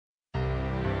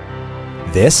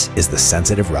This is the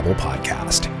Sensitive Rebel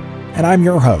Podcast, and I'm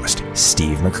your host,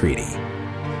 Steve McCready.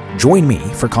 Join me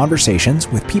for conversations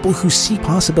with people who see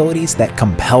possibilities that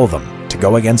compel them to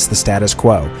go against the status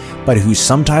quo, but who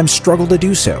sometimes struggle to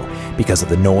do so because of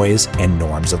the noise and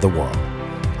norms of the world.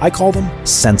 I call them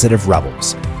Sensitive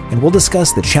Rebels, and we'll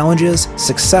discuss the challenges,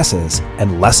 successes,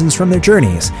 and lessons from their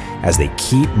journeys as they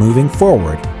keep moving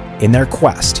forward in their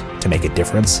quest to make a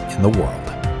difference in the world.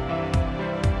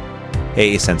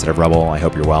 Hey, Sensitive Rebel, I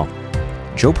hope you're well.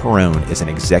 Joe Perrone is an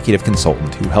executive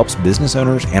consultant who helps business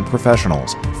owners and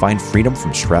professionals find freedom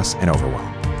from stress and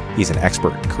overwhelm. He's an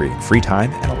expert in creating free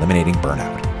time and eliminating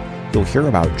burnout. You'll hear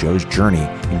about Joe's journey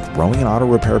in growing an auto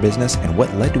repair business and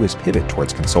what led to his pivot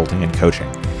towards consulting and coaching.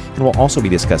 And we'll also be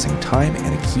discussing time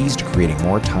and the keys to creating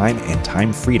more time and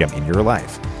time freedom in your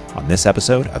life on this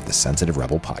episode of the Sensitive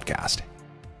Rebel Podcast.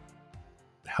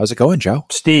 How's it going, Joe?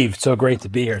 Steve, so great to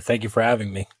be here. Thank you for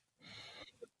having me.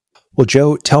 Well,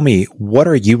 Joe, tell me, what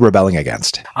are you rebelling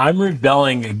against? I'm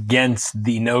rebelling against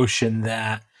the notion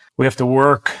that we have to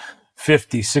work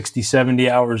 50, 60, 70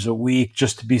 hours a week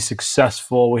just to be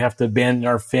successful. We have to abandon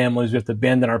our families. We have to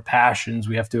abandon our passions.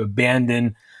 We have to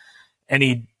abandon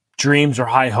any dreams or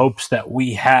high hopes that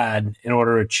we had in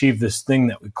order to achieve this thing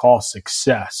that we call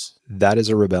success. That is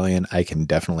a rebellion I can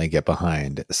definitely get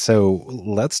behind. So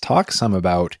let's talk some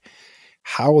about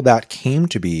how that came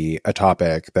to be a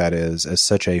topic that is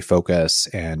such a focus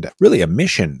and really a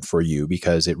mission for you,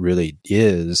 because it really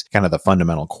is kind of the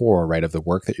fundamental core, right, of the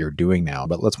work that you're doing now.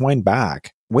 But let's wind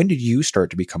back. When did you start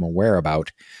to become aware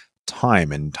about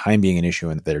time and time being an issue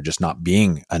and there just not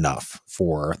being enough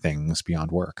for things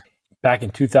beyond work? Back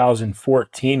in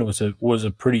 2014 was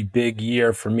a pretty big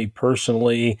year for me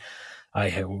personally.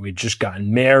 We'd just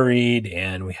gotten married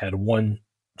and we had one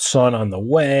son on the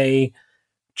way.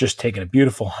 Just taken a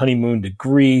beautiful honeymoon to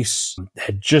Greece,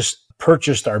 had just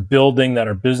purchased our building that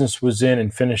our business was in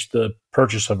and finished the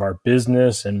purchase of our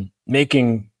business and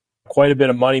making quite a bit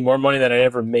of money, more money than I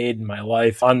ever made in my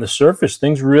life. On the surface,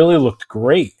 things really looked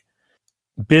great.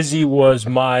 Busy was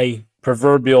my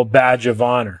proverbial badge of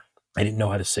honor. I didn't know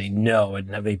how to say no. I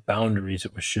didn't have any boundaries.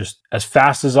 It was just as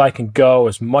fast as I can go,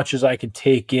 as much as I can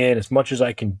take in, as much as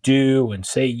I can do and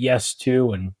say yes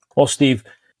to. And well, Steve,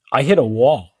 I hit a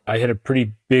wall. I hit a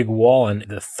pretty big wall, and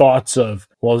the thoughts of,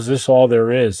 well, is this all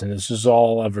there is? And this is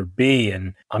all I'll ever be?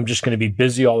 And I'm just going to be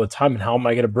busy all the time. And how am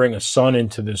I going to bring a son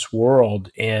into this world?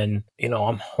 And,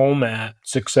 I'm home at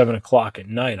 6, 7 o'clock at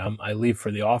night. I leave for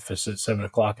the office at 7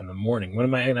 o'clock in the morning. When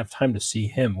am I going to have time to see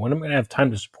him? When am I going to have time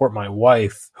to support my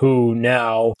wife, who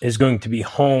now is going to be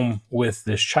home with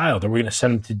this child? Are we going to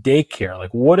send him to daycare?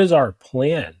 Like, what is our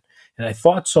plan? And I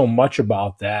thought so much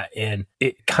about that, and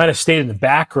it kind of stayed in the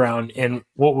background. And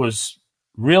what was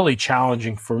really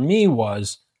challenging for me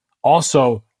was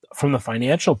also from the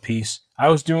financial piece, I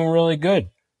was doing really good,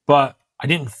 but I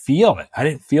didn't feel it. I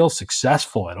didn't feel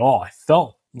successful at all. I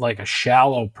felt like a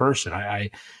shallow person. I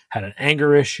had an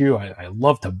anger issue. I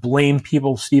love to blame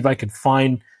people. Steve, I could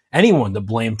find anyone to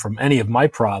blame from any of my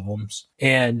problems.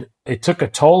 And it took a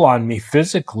toll on me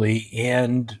physically.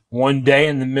 And one day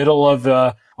in the middle of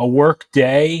a work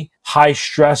day, high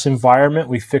stress environment,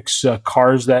 we fix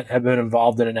cars that have been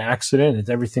involved in an accident, and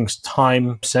everything's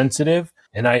time sensitive.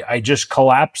 And I just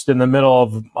collapsed in the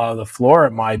middle of the floor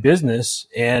at my business,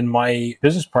 and my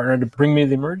business partner had to bring me to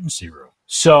the emergency room.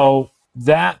 So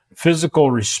that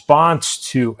physical response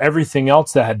to everything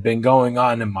else that had been going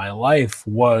on in my life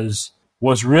was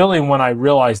really when I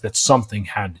realized that something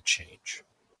had to change.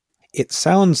 It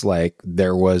sounds like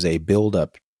there was a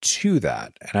buildup to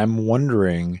that. And I'm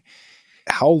wondering,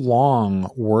 how long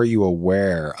were you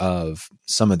aware of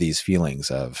some of these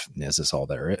feelings of, is this all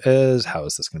there is? How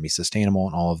is this going to be sustainable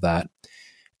and all of that?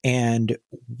 And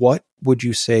what would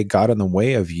you say got in the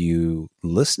way of you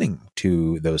listening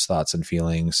to those thoughts and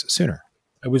feelings sooner?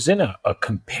 I was in a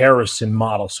comparison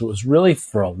model. So it was really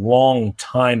for a long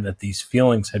time that these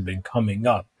feelings had been coming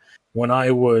up. When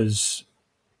I was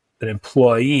an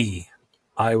employee,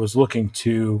 I was looking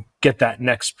to get that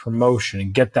next promotion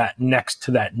and get that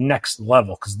next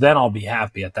level, because then I'll be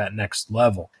happy at that next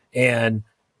level. And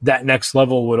that next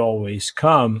level would always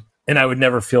come, and I would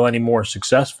never feel any more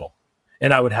successful.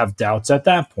 And I would have doubts at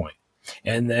that point.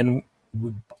 And then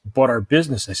we bought our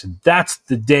business. I said, that's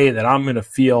the day that I'm going to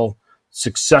feel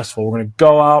successful. We're going to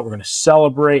go out, we're going to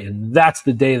celebrate, and that's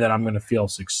the day that I'm going to feel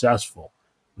successful.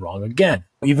 Wrong again.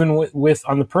 Even with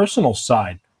on the personal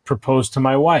side, proposed to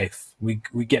my wife.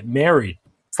 We get married.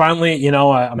 Finally,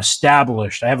 I'm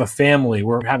established. I have a family.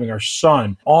 We're having our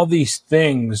son. All these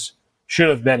things should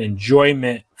have been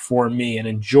enjoyment for me and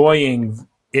enjoying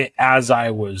it as I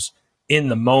was in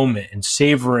the moment and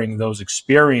savoring those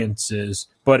experiences.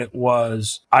 But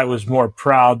I was more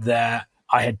proud that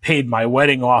I had paid my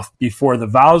wedding off before the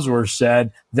vows were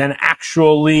said than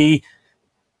actually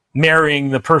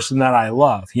marrying the person that I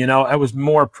love. I was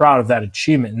more proud of that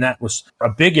achievement. And that was a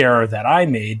big error that I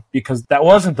made because that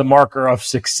wasn't the marker of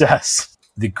success.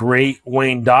 The great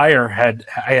Wayne Dyer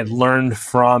I had learned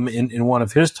from in one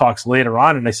of his talks later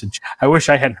on. And I said, I wish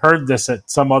I had heard this at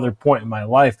some other point in my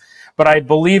life. But I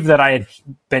believe that I had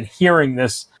been hearing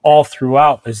this all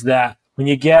throughout, is that when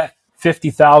you get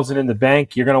 $50,000 in the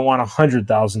bank, you're going to want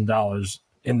 $100,000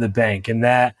 in the bank. And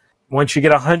that once you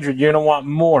get 100, you're going to want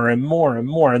more and more and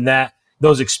more. And that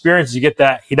those experiences, you get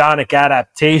that hedonic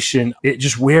adaptation, it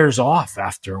just wears off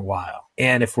after a while.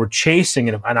 And if we're chasing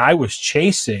it, and I was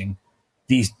chasing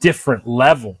these different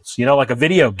levels, like a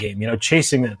video game,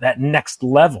 chasing that next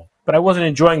level, but I wasn't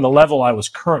enjoying the level I was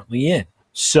currently in.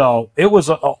 So it was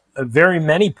a very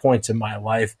many points in my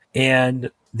life.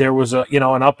 And there was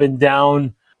an up and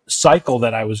down cycle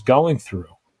that I was going through.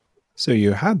 So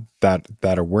you had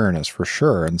that awareness for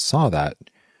sure and saw that.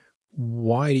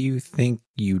 Why do you think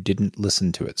you didn't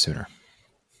listen to it sooner?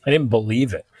 I didn't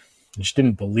believe it. I just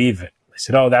didn't believe it. I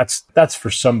said, oh, that's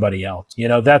for somebody else.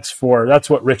 That's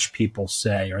what rich people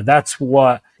say, or that's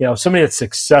what, somebody that's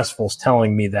successful is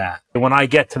telling me that. And when I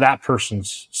get to that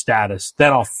person's status,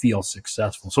 then I'll feel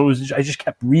successful. So I just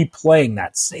kept replaying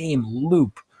that same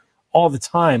loop all the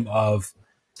time of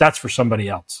that's for somebody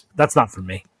else. That's not for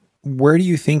me. Where do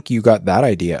you think you got that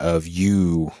idea of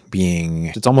you being,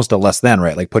 it's almost a less than,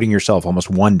 right? Like putting yourself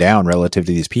almost one down relative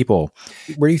to these people.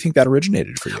 Where do you think that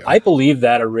originated for you? I believe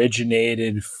that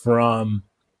originated from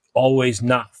always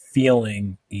not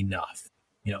feeling enough,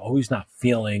 always not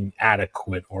feeling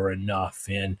adequate or enough,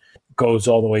 and goes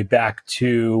all the way back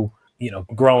to,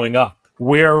 growing up,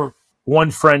 where one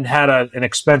friend had an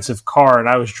expensive car and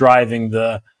I was driving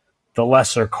the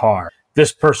lesser car.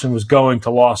 This person was going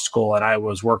to law school and I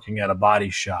was working at a body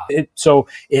shop. So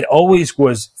it always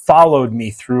followed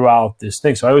me throughout this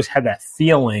thing. So I always had that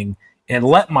feeling and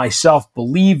let myself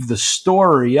believe the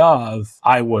story of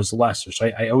I was lesser. So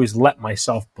I always let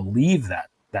myself believe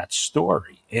that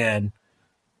story. And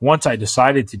once I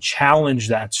decided to challenge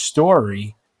that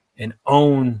story and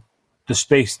own the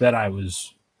space that I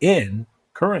was in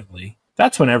currently,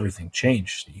 that's when everything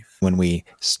changed, Steve. When we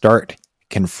start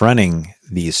confronting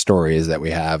these stories that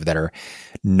we have that are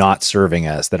not serving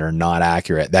us, that are not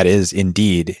accurate, that is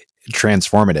indeed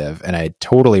transformative. And I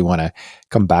totally want to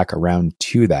come back around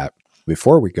to that.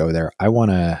 Before we go there, I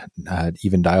want to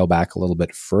even dial back a little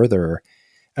bit further.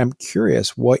 I'm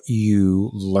curious what you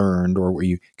learned or what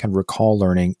you can recall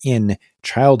learning in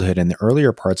childhood and the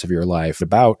earlier parts of your life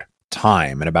about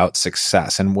time and about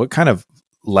success, and what kind of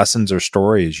lessons or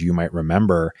stories you might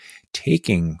remember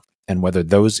taking, and whether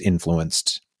those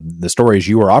influenced the stories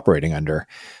you were operating under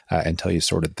until you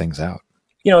sorted things out.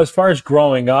 As far as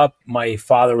growing up, my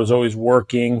father was always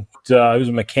working. He was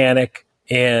a mechanic,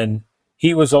 and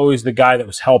he was always the guy that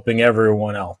was helping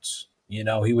everyone else. He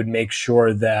would make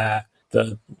sure that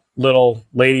the little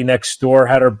lady next door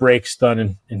had her brakes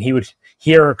done, and he would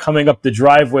hear her coming up the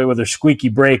driveway with her squeaky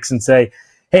brakes and say,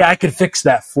 hey, I could fix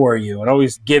that for you. And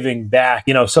always giving back.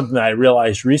 Something that I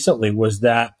realized recently was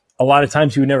that a lot of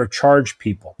times he would never charge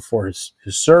people for his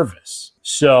service.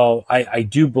 So I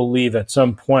do believe at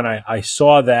some point I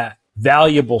saw that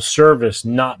valuable service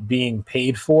not being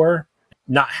paid for,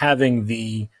 not having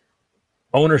the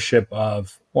ownership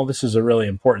of, well, this is a really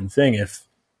important thing. If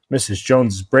Mrs.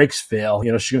 Jones's brakes fail,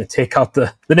 she's going to take out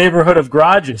the neighborhood of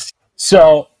garages.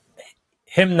 So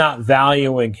him not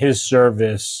valuing his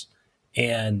service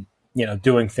and,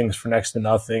 doing things for next to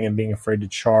nothing and being afraid to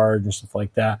charge and stuff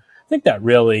like that, I think that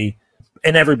really,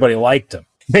 and everybody liked him,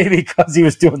 maybe because he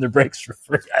was doing the brakes for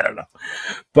free. I don't know.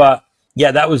 But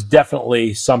yeah, that was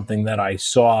definitely something that I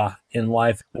saw in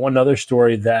life. One other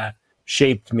story that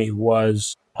shaped me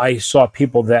was I saw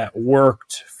people that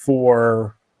worked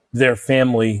for their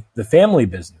family, the family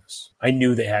business. I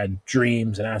knew they had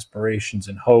dreams and aspirations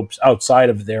and hopes outside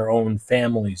of their own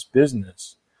family's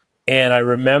business. And I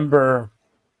remember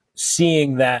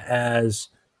seeing that as,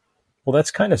 well,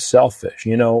 that's kind of selfish.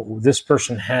 This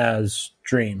person has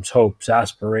dreams, hopes,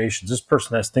 aspirations. This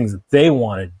person has things that they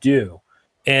want to do.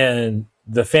 And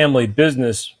the family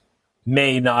business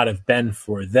may not have been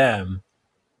for them,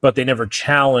 but they never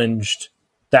challenged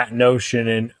that notion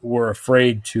and were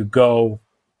afraid to go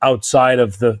outside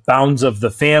of the bounds of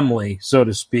the family, so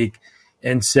to speak,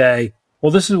 and say,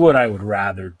 well, this is what I would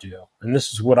rather do. And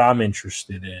this is what I'm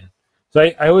interested in. So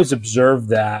I always observed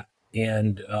that,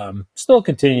 and still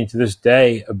continue to this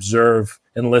day, observe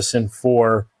and listen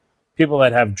for people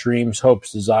that have dreams,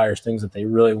 hopes, desires, things that they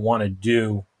really want to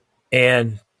do,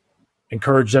 and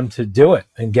encourage them to do it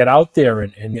and get out there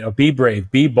and be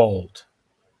brave, be bold.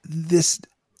 This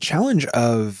challenge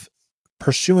of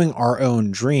pursuing our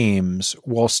own dreams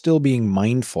while still being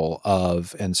mindful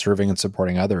of and serving and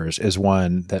supporting others is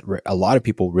one that a lot of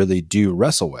people really do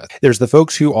wrestle with. There's the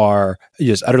folks who are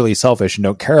just utterly selfish and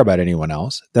don't care about anyone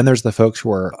else. Then there's the folks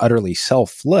who are utterly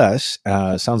selfless.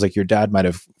 Sounds like your dad might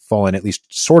have fallen at least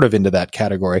sort of into that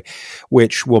category,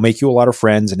 which will make you a lot of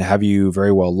friends and have you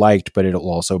very well liked, but it'll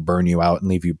also burn you out and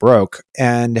leave you broke.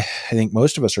 And I think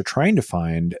most of us are trying to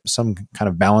find some kind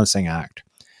of balancing act.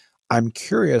 I'm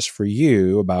curious for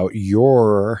you about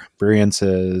your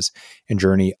experiences and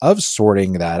journey of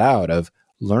sorting that out, of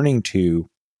learning to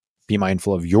be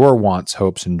mindful of your wants,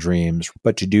 hopes, and dreams,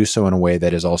 but to do so in a way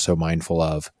that is also mindful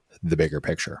of the bigger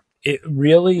picture. It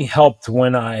really helped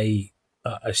when I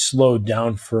slowed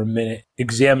down for a minute,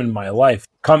 examined my life.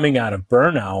 Coming out of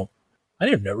burnout, I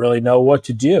didn't really know what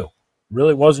to do.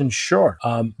 Really wasn't sure.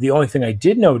 The only thing I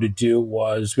did know to do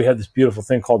was we have this beautiful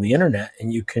thing called the internet,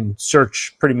 and you can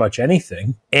search pretty much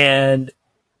anything. And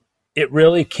it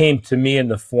really came to me in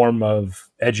the form of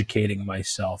educating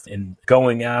myself and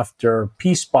going after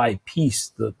piece by piece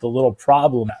the little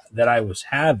problem that I was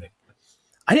having.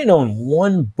 I didn't own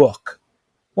one book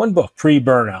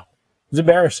pre-burnout. It was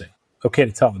embarrassing. Okay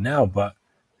to tell now, but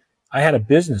I had a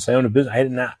business. I owned a business. I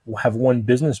did not have one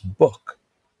business book.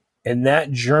 And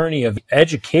that journey of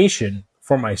education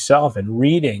for myself and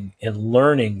reading and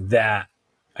learning that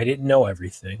I didn't know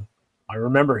everything. I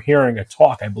remember hearing a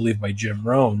talk, I believe, by Jim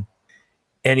Rohn,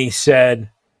 and he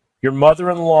said, your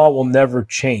mother-in-law will never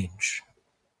change.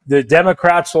 The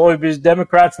Democrats will always be the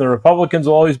Democrats, and the Republicans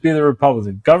will always be the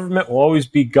Republicans. Government will always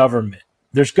be government.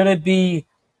 There's going to be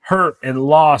hurt and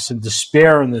loss and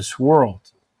despair in this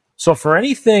world. So for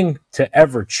anything to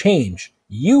ever change,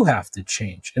 you have to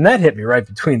change. And that hit me right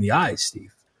between the eyes,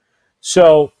 Steve.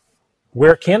 So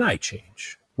where can I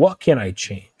change? What can I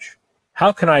change?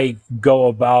 How can I go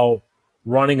about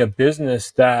running a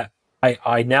business that I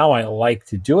like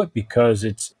to do it because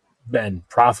it's been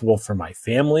profitable for my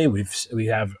family. We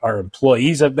have our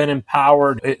employees have been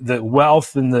empowered. The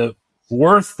wealth and the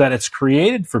worth that it's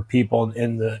created for people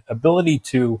and the ability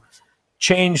to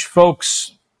change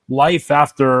folks' life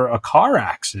after a car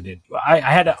accident. I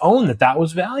had to own that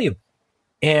was valuable.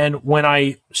 And when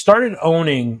I started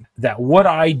owning that what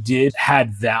I did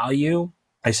had value,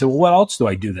 I said, well, what else do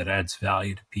I do that adds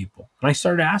value to people? And I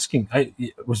started asking.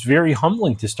 It was very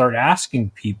humbling to start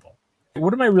asking people,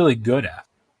 what am I really good at?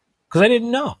 Because I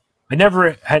didn't know. I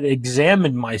never had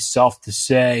examined myself to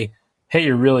say, hey,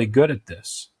 you're really good at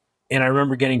this. And I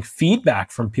remember getting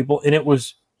feedback from people, and it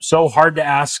was so hard to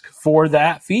ask for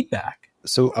that feedback.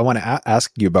 So I want to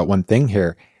ask you about one thing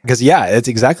here, because it's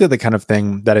exactly the kind of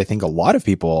thing that I think a lot of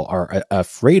people are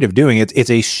afraid of doing. It's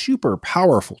a super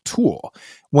powerful tool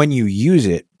when you use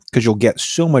it, because you'll get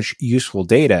so much useful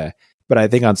data. But I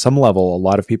think on some level, a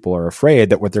lot of people are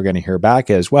afraid that what they're going to hear back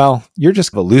is, well, you're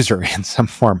just a loser in some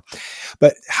form.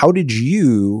 But how did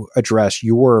you address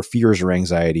your fears or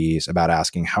anxieties about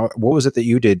asking? What was it that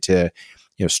you did to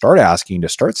start asking, to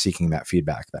start seeking that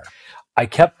feedback there? I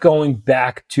kept going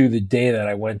back to the day that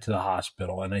I went to the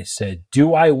hospital, and I said,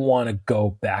 do I want to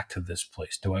go back to this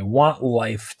place? Do I want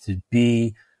life to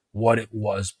be what it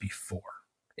was before?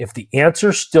 If the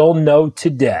answer's still no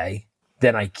today,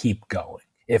 then I keep going.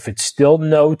 If it's still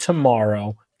no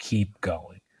tomorrow, keep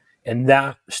going. And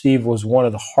that, Steve, was one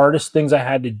of the hardest things I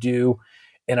had to do.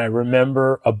 And I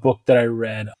remember a book that I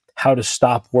read, How to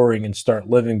Stop Worrying and Start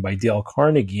Living by Dale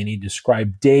Carnegie, and he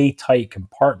described day-tight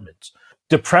compartments.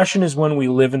 Depression is when we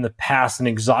live in the past, and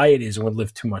anxiety is when we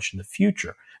live too much in the future.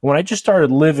 And when I just started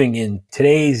living in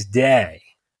today's day,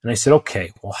 and I said,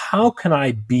 okay, well, how can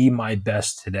I be my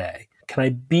best today? Can I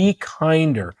be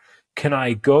kinder? Can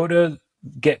I go to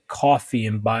get coffee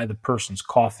and buy the person's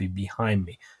coffee behind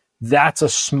me? That's a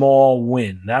small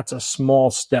win. That's a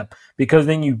small step, because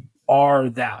then you are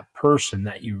that person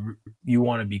that you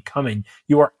want to become.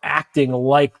 You are acting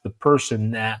like the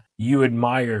person that you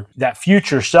admire, that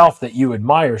future self that you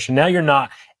admire. So now you're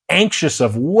not anxious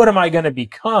of what am I going to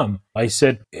become? I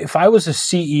said, if I was a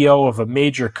CEO of a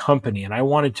major company and I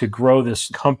wanted to grow this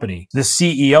company, the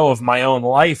CEO of my own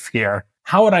life here,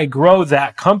 how would I grow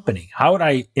that company? How would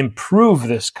I improve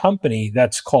this company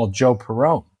that's called Joe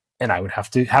Perrone? And I would have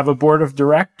to have a board of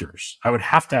directors. I would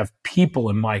have to have people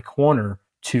in my corner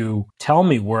to tell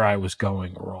me where I was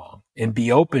going wrong and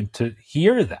be open to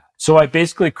hear that. So I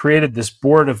basically created this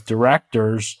board of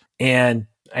directors, and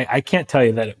I can't tell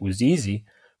you that it was easy,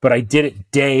 but I did it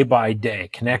day by day,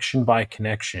 connection by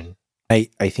connection.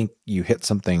 I think you hit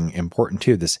something important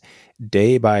too, this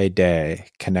day by day,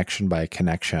 connection by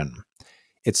connection.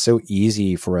 It's so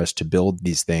easy for us to build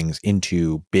these things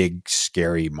into big,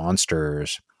 scary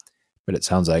monsters. But it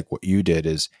sounds like what you did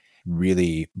is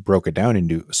really broke it down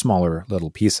into smaller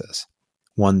little pieces.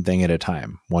 One thing at a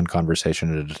time, one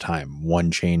conversation at a time,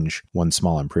 one change, one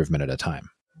small improvement at a time.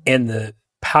 And the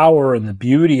power and the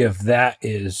beauty of that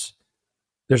is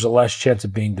there's a less chance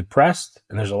of being depressed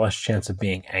and there's a less chance of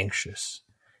being anxious.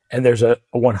 And there's a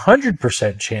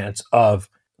 100% chance of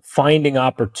finding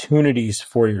opportunities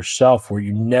for yourself where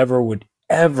you never would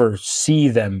ever see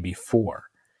them before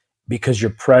because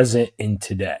you're present in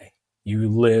today. You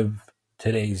live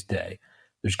today's day.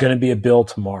 There's going to be a bill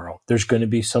tomorrow. There's going to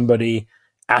be somebody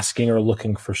asking or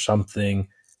looking for something.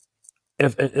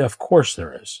 Of course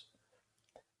there is.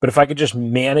 But if I could just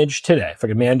manage today, if I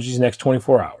could manage these next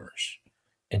 24 hours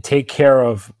and take care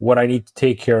of what I need to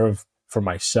take care of for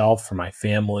myself, for my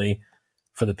family,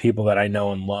 for the people that I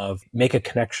know and love, make a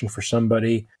connection for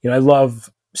somebody. I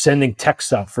love sending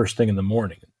texts out first thing in the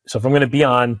morning. So if I'm going to be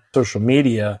on social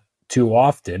media too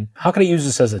often, how can I use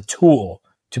this as a tool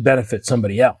to benefit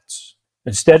somebody else?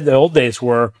 Instead, the old days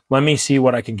were, let me see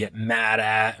what I can get mad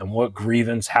at and what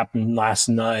grievance happened last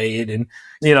night. And,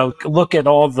 look at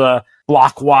all the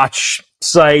block watch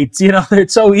sites.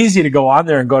 It's so easy to go on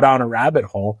there and go down a rabbit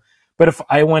hole. But if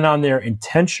I went on there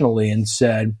intentionally and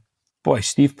said, boy,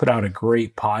 Steve put out a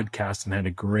great podcast and had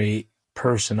a great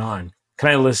person on. Can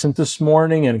I listen this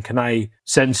morning and can I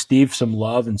send Steve some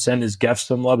love and send his guest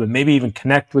some love and maybe even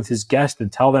connect with his guest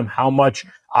and tell them how much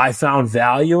I found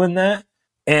value in that?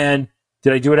 And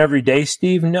did I do it every day,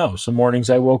 Steve? No. Some mornings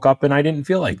I woke up and I didn't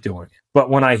feel like doing it. But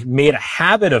when I made a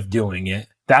habit of doing it,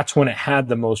 that's when it had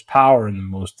the most power and the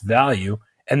most value.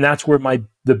 And that's where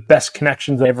the best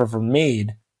connections I've ever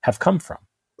made have come from.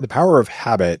 The power of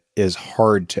habit is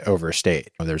hard to overstate.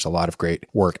 There's a lot of great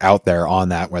work out there on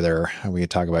that, whether we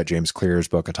talk about James Clear's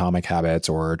book, Atomic Habits,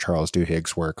 or Charles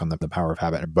Duhigg's work on the power of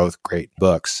habit, are both great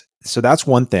books. So that's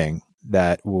one thing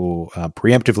that will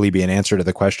preemptively be an answer to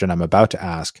the question I'm about to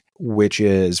ask, which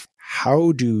is,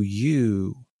 how do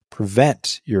you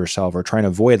prevent yourself or try and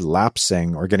avoid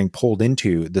lapsing or getting pulled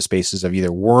into the spaces of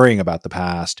either worrying about the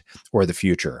past or the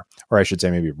future, or I should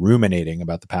say maybe ruminating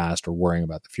about the past or worrying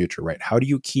about the future, right? How do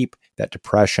you keep that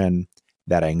depression,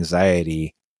 that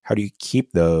anxiety, how do you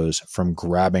keep those from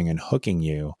grabbing and hooking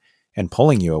you and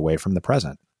pulling you away from the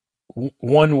present?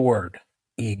 One word,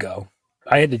 ego.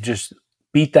 I had to just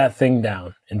beat that thing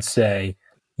down and say,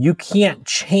 you can't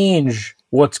change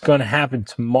what's going to happen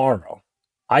tomorrow.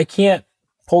 I can't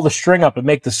pull the string up and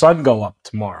make the sun go up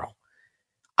tomorrow.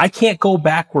 I can't go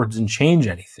backwards and change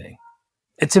anything.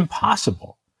 It's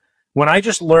impossible. When I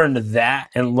just learned that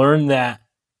and learned that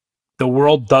the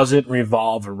world doesn't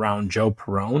revolve around Joe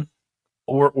Perrone,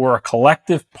 we're a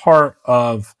collective part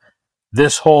of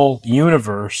this whole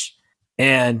universe,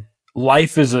 and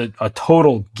life is a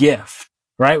total gift,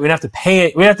 right? We don't have to pay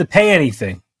it. We don't have to pay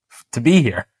anything to be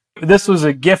here. This was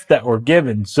a gift that we're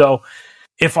given. So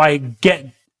if I get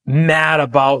mad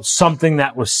about something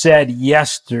that was said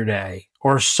yesterday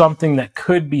or something that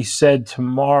could be said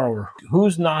tomorrow, or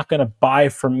who's not going to buy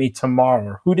from me tomorrow,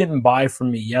 or who didn't buy from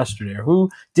me yesterday, or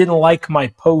who didn't like my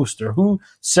post, or who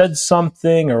said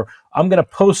something, or I'm going to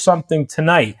post something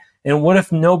tonight. And what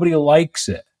if nobody likes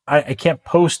it? I can't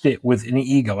post it with an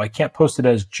ego. I can't post it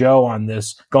as Joe on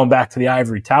this, going back to the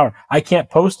ivory tower. I can't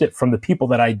post it from the people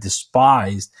that I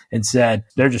despised and said,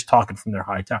 they're just talking from their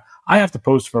high tower. I have to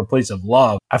post from a place of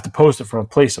love. I have to post it from a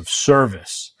place of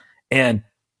service. And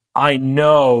I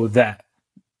know that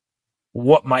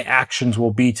what my actions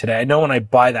will be today. I know when I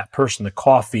buy that person the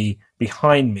coffee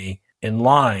behind me in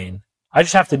line, I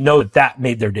just have to know that that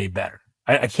made their day better.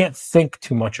 I can't think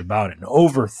too much about it and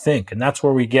overthink. And that's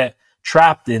where we get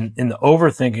trapped in the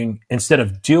overthinking instead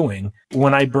of doing.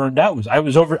 When I burned out, I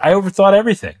overthought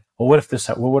everything. Well, what if this?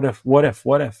 Well, what if?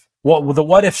 Well, the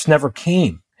what ifs never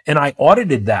came. And I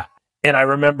audited that. And I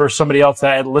remember somebody else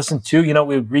that I had listened to,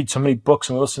 we would read so many books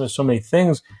and we listen to so many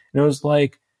things. And it was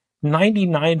like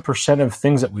 99% of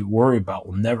things that we worry about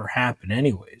will never happen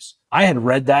anyways. I had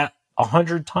read that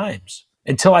 100 times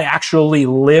until I actually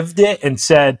lived it and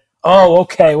said, oh,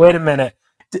 okay, wait a minute.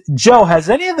 Joe, has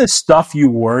any of this stuff you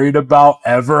worried about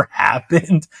ever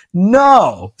happened?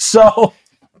 No. So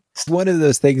it's one of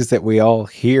those things that we all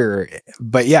hear,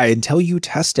 but yeah, until you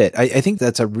test it, I think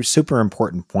that's a super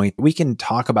important point. We can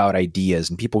talk about ideas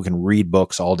and people can read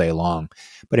books all day long,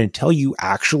 but until you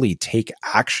actually take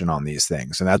action on these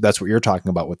things, and that's what you're talking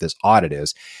about with this audit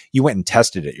is, you went and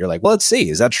tested it. You're like, well, let's see,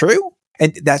 is that true?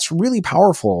 And that's really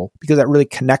powerful because that really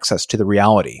connects us to the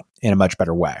reality in a much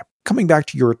better way. coming back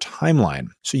to your timeline.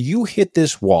 So you hit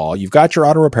this wall, you've got your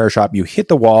auto repair shop, you hit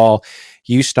the wall,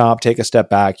 you stop, take a step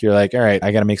back. You're like, all right,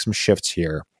 I got to make some shifts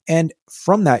here. And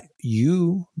from that,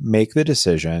 you make the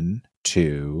decision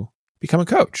to become a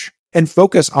coach and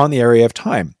focus on the area of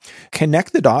time.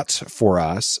 Connect the dots for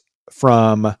us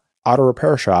from auto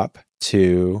repair shop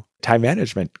to time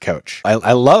management coach.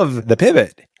 I love the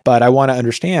pivot, but I want to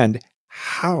understand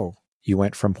how you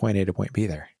went from point A to point B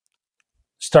there.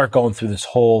 Start going through this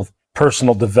whole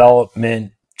personal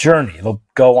development journey. It'll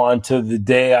go on to the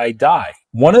day I die.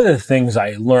 One of the things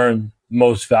I learned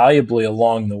most valuably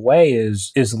along the way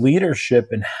is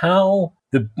leadership, and how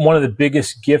one of the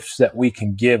biggest gifts that we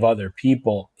can give other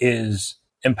people is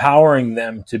empowering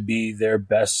them to be their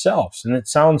best selves. And it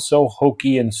sounds so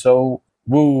hokey and so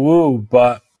woo-woo,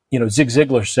 but Zig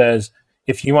Ziglar says,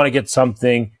 if you want to get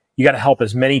something, you got to help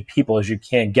as many people as you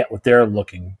can get what they're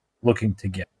looking to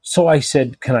get. So I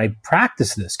said, can I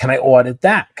practice this? Can I audit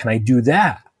that? Can I do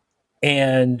that?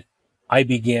 And I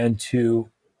began to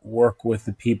work with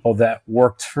the people that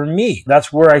worked for me.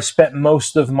 That's where I spent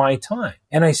most of my time.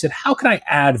 And I said, how can I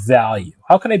add value?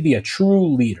 How can I be a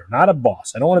true leader, not a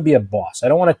boss? I don't want to be a boss. I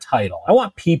don't want a title. I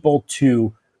want people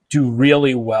to do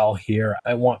really well here.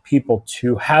 I want people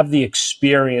to have the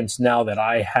experience now that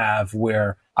I have,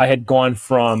 where I had gone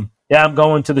from, I'm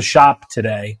going to the shop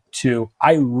today, to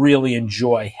I really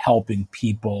enjoy helping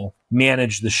people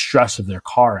manage the stress of their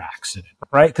car accident,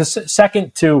 right? Because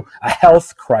second to a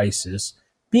health crisis,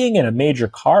 being in a major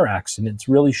car accident is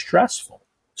really stressful.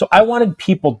 So I wanted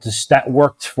people that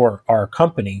worked for our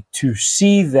company to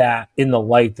see that in the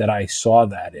light that I saw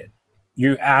that in.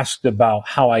 You asked about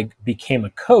how I became a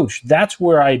coach. That's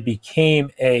where I became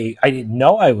I didn't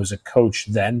know I was a coach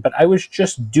then, but I was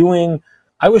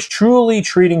truly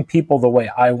treating people the way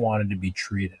I wanted to be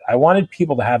treated. I wanted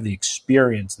people to have the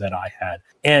experience that I had.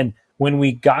 And when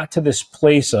we got to this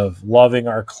place of loving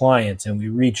our clients, and we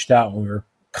reached out and we were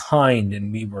kind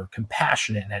and we were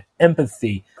compassionate and had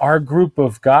empathy, our group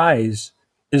of guys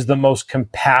is the most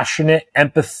compassionate,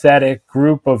 empathetic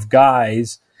group of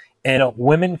guys. And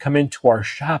women come into our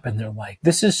shop and they're like,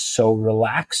 this is so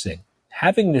relaxing,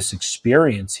 having this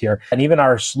experience here. And even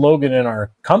our slogan in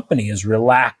our company is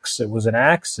relax. It was an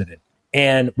accident.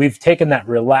 And we've taken that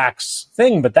relax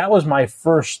thing, but that was my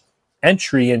first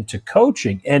entry into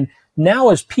coaching. And now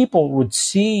as people would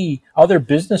see, other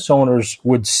business owners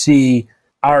would see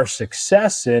our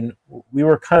success, and we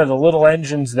were kind of the little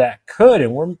engines that could,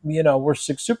 and we're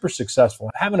super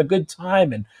successful, having a good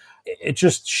time. And it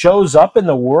just shows up in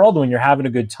the world when you're having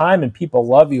a good time and people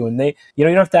love you, and you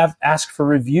don't have to ask for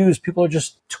reviews. People are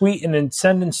just tweeting and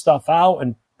sending stuff out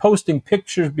and posting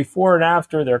pictures before and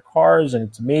after their cars, and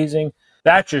it's amazing.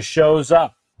 That just shows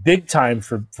up big time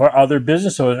for other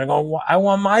business owners. I go, I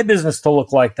want my business to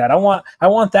look like that. I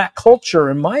want that culture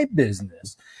in my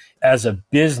business. As a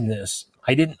business,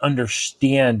 I didn't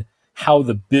understand how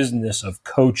the business of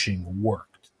coaching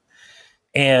worked.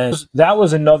 And that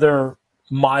was another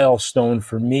milestone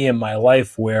for me in my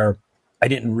life, where I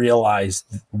didn't realize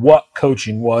what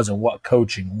coaching was and what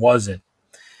coaching wasn't.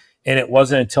 And it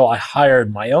wasn't until I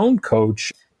hired my own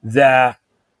coach that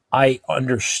I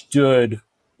understood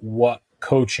what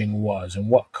coaching was and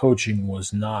what coaching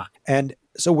was not. And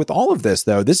so with all of this,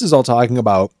 though, this is all talking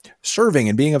about serving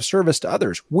and being of service to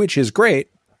others, which is great,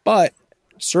 but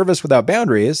service without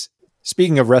boundaries,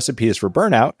 speaking of recipes for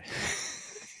burnout.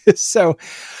 So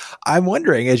I'm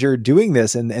wondering, as you're doing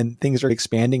this and things are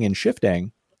expanding and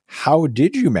shifting, how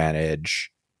did you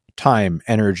manage time,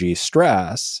 energy,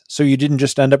 stress, so you didn't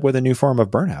just end up with a new form of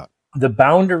burnout? The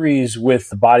boundaries with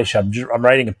the body shop, I'm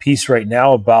writing a piece right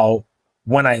now about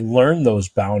when I learned those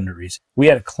boundaries. We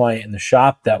had a client in the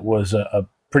shop that was a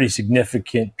pretty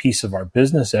significant piece of our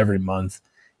business every month,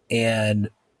 and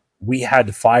we had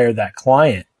to fire that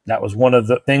client. That was one of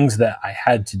the things that I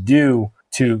had to do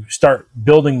to start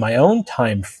building my own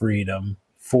time freedom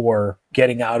for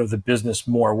getting out of the business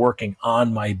more, working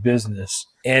on my business.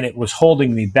 And it was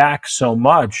holding me back so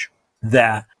much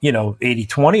that,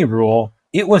 80-20 rule,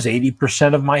 it was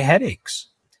 80% of my headaches.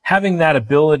 Having that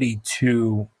ability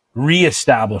to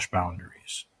reestablish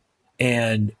boundaries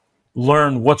and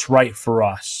learn what's right for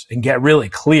us and get really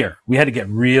clear. We had to get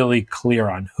really clear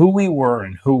on who we were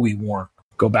and who we weren't.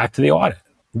 Go back to the audit.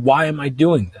 Why am I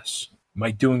doing this? Am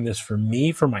I doing this for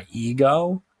me, for my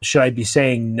ego? Should I be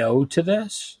saying no to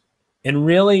this? And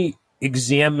really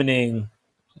examining,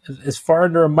 as far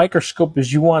under a microscope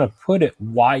as you want to put it,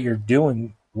 why you're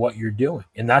doing what you're doing.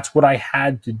 And that's what I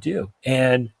had to do.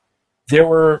 And there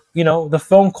were, the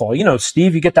phone call.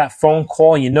 Steve, you get that phone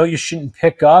call, and you shouldn't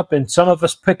pick up, and some of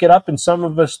us pick it up and some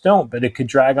of us don't, but it could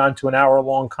drag on to an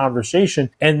hour-long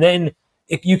conversation. And then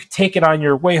you could take it on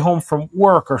your way home from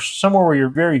work or somewhere where you're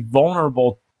very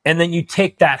vulnerable, and then you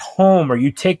take that home, or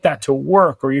you take that to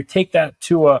work, or you take that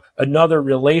to another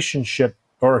relationship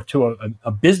or to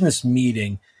a business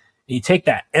meeting. You take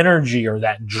that energy, or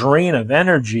that drain of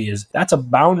energy, that's a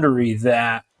boundary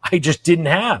that I just didn't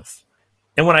have.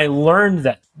 And when I learned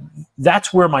that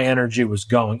that's where my energy was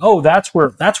going, that's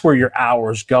where your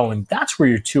hour's going, that's where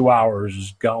your 2 hours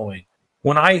is going.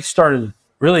 When I started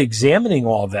really examining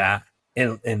all that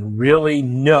and really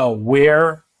know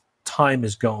where time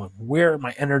is going, where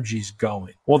my energy is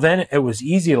going, well, then it was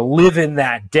easy to live in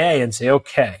that day and say,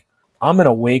 okay, I'm going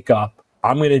to wake up.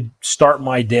 I'm going to start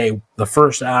my day, the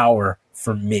first hour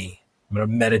for me. I'm going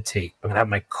to meditate. I'm going to have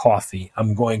my coffee.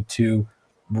 I'm going to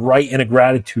write in a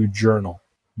gratitude journal.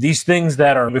 These things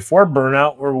that are before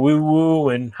burnout were woo-woo,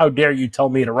 and how dare you tell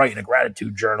me to write in a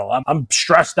gratitude journal? I'm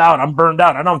stressed out. I'm burned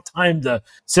out. I don't have time to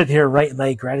sit here and write in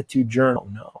my gratitude journal.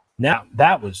 No. Now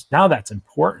that's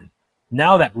important.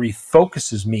 Now that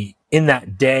refocuses me in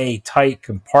that day tight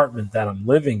compartment that I'm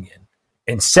living in.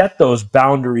 And set those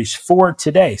boundaries for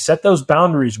today. Set those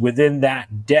boundaries within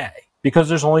that day, because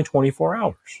there's only 24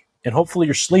 hours. And hopefully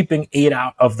you're sleeping 8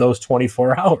 out of those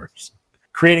 24 hours.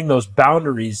 Creating those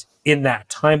boundaries in that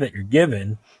time that you're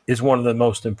given is one of the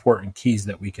most important keys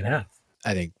that we can have.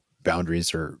 I think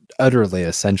boundaries are utterly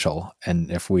essential. And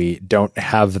if we don't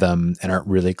have them and aren't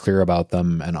really clear about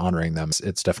them and honoring them,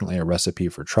 it's definitely a recipe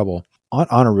for trouble.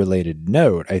 On a related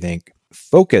note, I think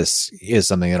focus is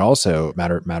something that also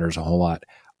matters a whole lot.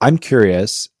 I'm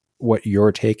curious what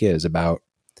your take is about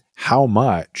how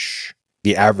much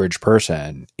the average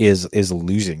person is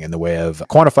losing in the way of,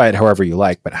 quantify it however you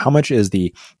like, but how much is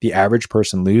the average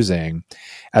person losing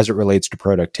as it relates to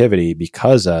productivity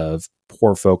because of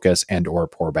poor focus and or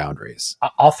poor boundaries?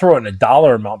 I'll throw in a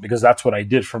dollar amount because that's what I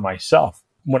did for myself.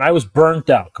 When I was burnt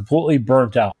out, completely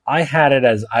burnt out, I had it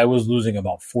as I was losing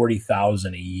about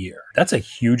 $40,000 a year. That's a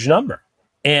huge number.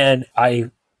 And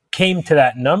I came to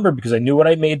that number because I knew what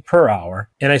I made per hour.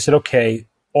 And I said, okay,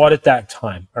 audit that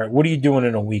time. All right, what are you doing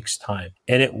in a week's time?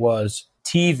 And it was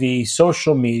TV,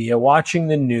 social media, watching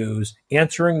the news,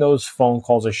 answering those phone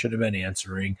calls I should have been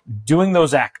answering, doing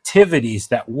those activities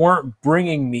that weren't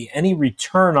bringing me any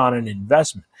return on an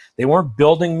investment. They weren't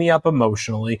building me up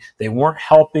emotionally. They weren't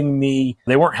helping me.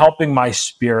 They weren't helping my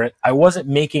spirit. I wasn't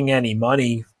making any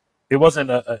money. It wasn't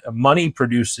a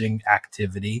money-producing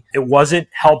activity. It wasn't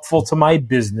helpful to my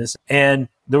business, and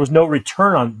there was no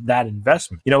return on that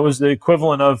investment. It was the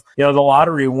equivalent of, the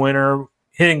lottery winner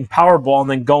hitting Powerball and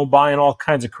then going buying all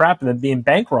kinds of crap and then being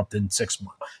bankrupt in 6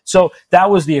 months. So that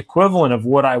was the equivalent of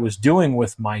what I was doing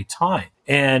with my time.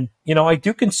 And, I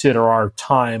do consider our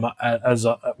time as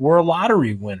we're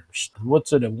lottery winners.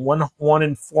 What's it, a 1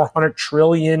 in 400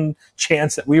 trillion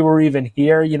chance that we were even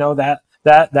here?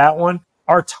 That one.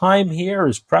 Our time here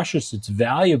is precious. It's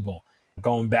valuable.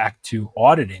 Going back to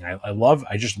auditing,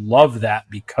 I just love that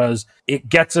because it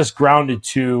gets us grounded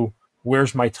to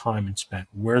where's my time spent?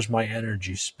 Where's my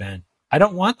energy spent? I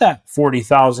don't want that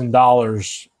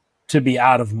 $40,000 to be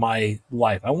out of my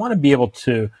life. I want to be able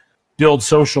to build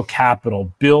social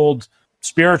capital, build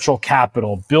spiritual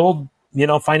capital, build,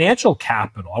 financial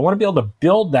capital. I want to be able to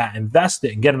build that, invest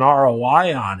it, and get an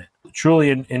ROI on it.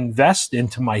 Truly invest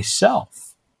into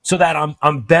myself so that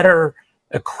I'm better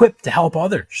equipped to help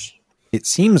others. It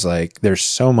seems like there's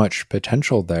so much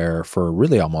potential there for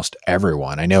really almost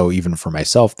everyone. I know even for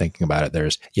myself thinking about it,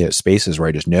 there's spaces where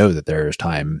I just know that there's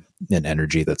time and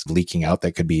energy that's leaking out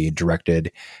that could be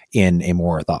directed in a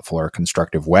more thoughtful or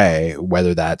constructive way,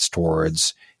 whether that's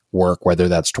towards work, whether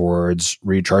that's towards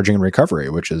recharging and recovery,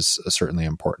 which is certainly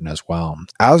important as well.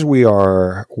 As we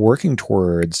are working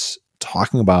towards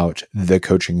talking about the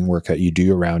coaching work that you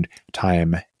do around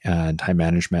time and time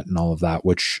management and all of that,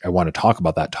 which I want to talk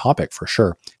about that topic for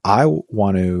sure. I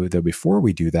want to, though, before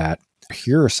we do that,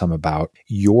 hear some about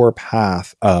your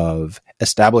path of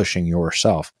establishing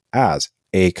yourself as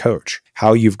a coach,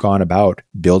 how you've gone about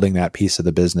building that piece of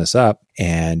the business up,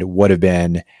 and what have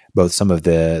been both some of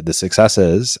the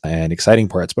successes and exciting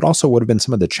parts, but also what have been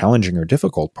some of the challenging or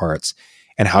difficult parts,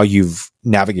 and how you've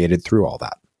navigated through all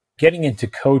that. Getting into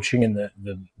coaching and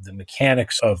the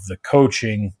mechanics of the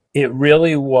coaching, it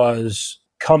really was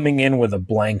coming in with a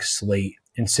blank slate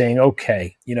and saying,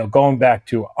 okay, going back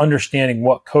to understanding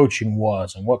what coaching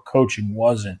was and what coaching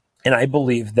wasn't. And I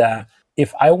believe that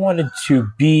if I wanted to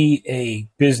be a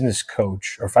business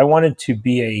coach, or if I wanted to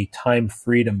be a time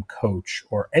freedom coach,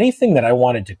 or anything that I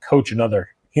wanted to coach another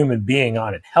human being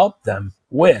on and help them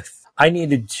with, I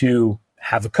needed to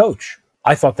have a coach.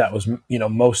 I thought that was,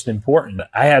 most important.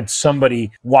 I had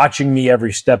somebody watching me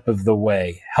every step of the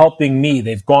way, helping me.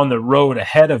 They've gone the road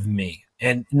ahead of me,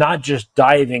 and not just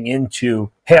diving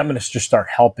into, hey, I'm going to just start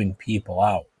helping people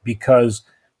out, because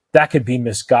that could be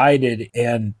misguided.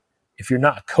 And if you're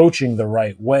not coaching the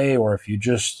right way, or if you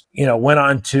just, went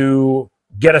on to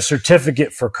get a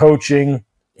certificate for coaching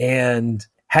and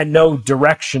had no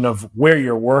direction of where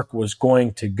your work was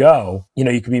going to go,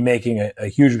 you could be making a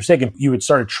huge mistake, and you would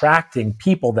start attracting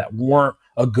people that weren't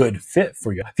a good fit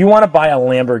for you. If you want to buy a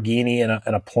Lamborghini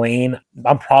and a plane,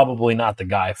 I'm probably not the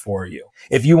guy for you.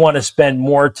 If you want to spend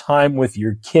more time with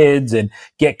your kids and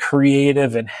get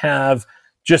creative and have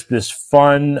just this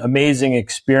fun, amazing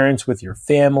experience with your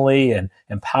family and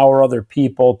empower other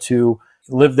people to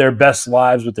live their best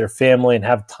lives with their family and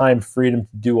have time freedom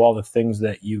to do all the things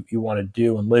that you want to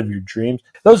do and live your dreams,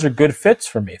 those are good fits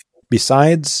for me.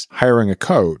 Besides hiring a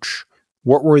coach,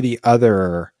 what were the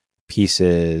other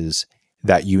pieces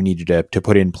that you needed to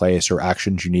put in place, or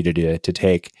actions you needed to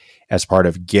take as part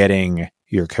of getting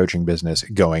your coaching business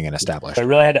going and established? I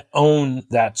really had to own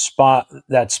that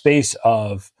space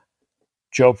of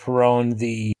Joe Perrone,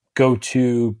 the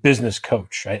go-to business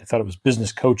coach. I thought it was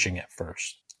business coaching at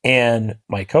first. And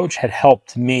my coach had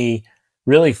helped me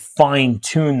really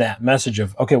fine-tune that message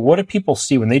of, okay, what do people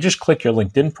see when they just click your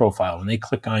LinkedIn profile, when they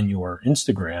click on your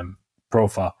Instagram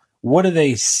profile? What do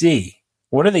they see?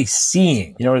 What are they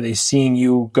seeing? Are they seeing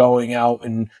you going out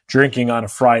and drinking on a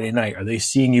Friday night? Are they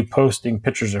seeing you posting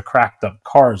pictures of cracked up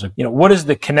cars? What is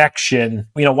the connection?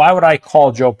 Why would I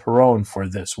call Joe Perrone for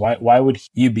this? Why would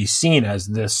you be seen as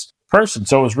this person?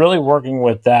 So it was really working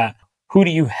with that. Who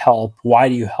do you help? Why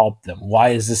do you help them? Why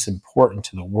is this important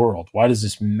to the world? Why does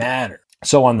this matter?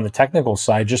 So on the technical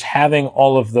side, just having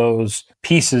all of those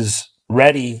pieces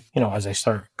ready, as I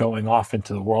start going off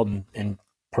into the world and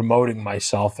promoting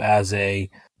myself as a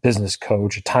business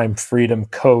coach, a time freedom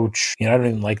coach. I don't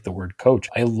even like the word coach.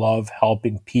 I love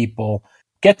helping people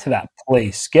get to that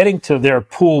place, getting to their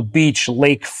pool, beach,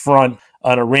 lakefront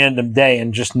on a random day,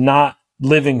 and just not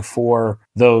living for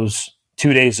those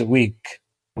 2 days a week.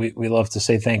 We love to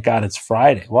say, thank God it's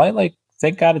Friday. Well,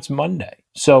 thank God it's Monday.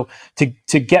 So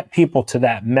to get people to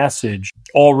that message,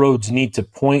 all roads need to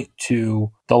point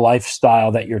to the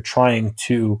lifestyle that you're trying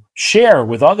to share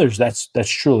with others. That's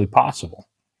truly possible.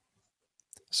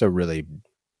 So really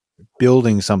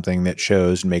building something that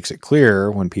shows and makes it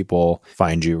clear when people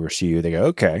find you or see you, they go,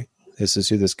 okay, this is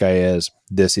who this guy is.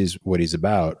 This is what he's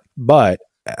about. But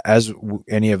as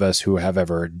any of us who have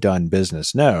ever done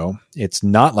business know, it's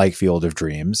not like Field of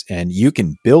Dreams, and you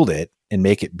can build it and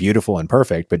make it beautiful and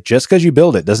perfect, but just because you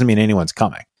build it doesn't mean anyone's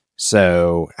coming.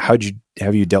 So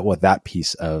have you dealt with that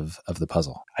piece of the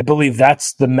puzzle? I believe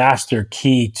that's the master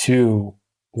key to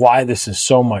why this is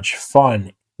so much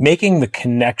fun, making the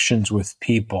connections with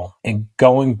people and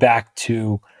going back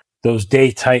to those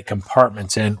day tight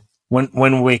compartments and when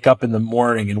we wake up in the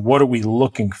morning and what are we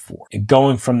looking for, and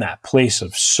going from that place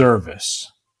of service.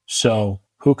 So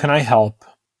who can I help?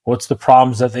 What's the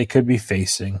problems that they could be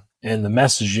facing? And the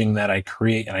messaging that I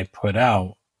create and I put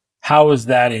out, how is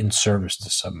that in service to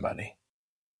somebody?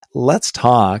 Let's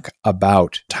talk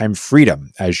about time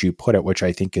freedom, as you put it, which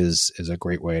I think is a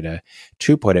great way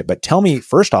to put it. But tell me,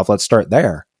 first off, let's start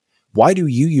there. Why do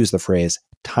you use the phrase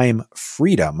time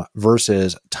freedom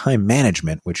versus time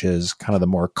management, which is kind of the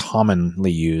more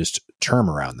commonly used term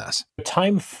around this?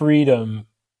 Time freedom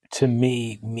to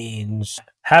me means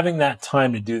having that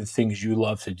time to do the things you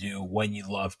love to do when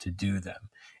you love to do them.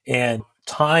 And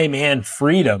time and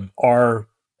freedom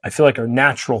I feel like are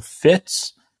natural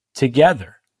fits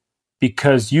together,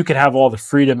 because you could have all the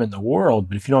freedom in the world,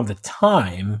 but if you don't have the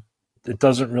time, it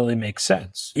doesn't really make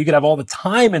sense. You could have all the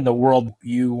time in the world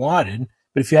you wanted,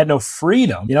 but if you had no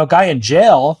freedom, guy in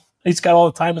jail, he's got all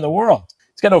the time in the world.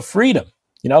 He's got no freedom.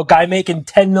 Guy making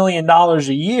 $10 million a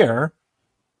year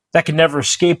that can never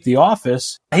escape the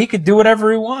office, he could do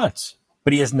whatever he wants,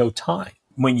 but he has no time.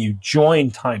 When you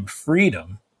join time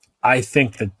freedom, I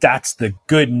think that's the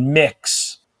good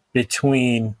mix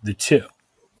between the two.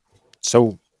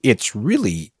 So it's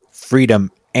really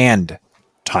freedom and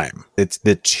time. It's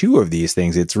the two of these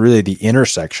things. It's really the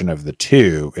intersection of the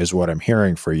two is what I'm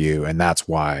hearing for you. And that's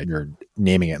why you're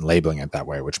naming it and labeling it that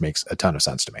way, which makes a ton of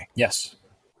sense to me. Yes.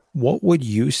 What would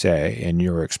you say, in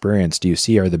your experience, do you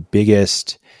see are the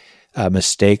biggest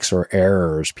mistakes or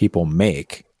errors people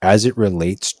make as it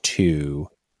relates to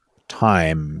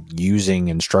time, using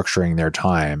and structuring their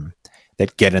time,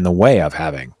 that get in the way of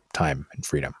having time and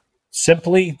freedom?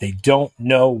 Simply, they don't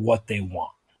know what they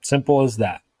want. Simple as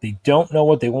that. They don't know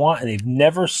what they want, and they've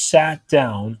never sat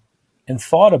down and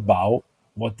thought about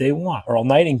what they want. Earl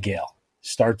Nightingale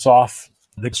starts off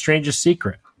The Strangest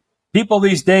Secret. People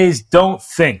these days don't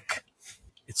think.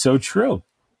 It's so true,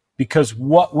 because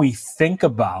what we think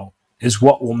about is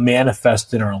what will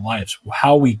manifest in our lives.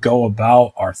 How we go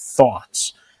about our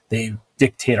thoughts, they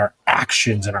dictate our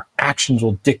actions, and our actions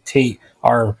will dictate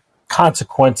our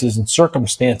consequences and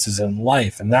circumstances in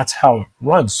life. And that's how it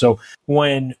runs. So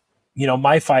when,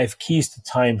 my 5 keys to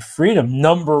time freedom,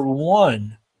 number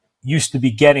 1 used to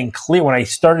be getting clear. When I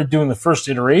started doing the first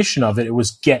iteration of it, it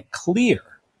was get clear.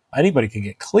 Anybody can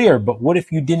get clear, but what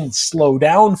if you didn't slow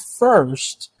down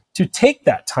first to take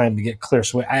that time to get clear?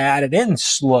 So I added in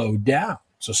slow down.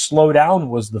 So slow down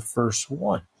was the first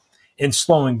one. And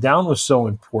slowing down was so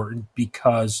important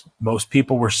because most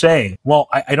people were saying, well,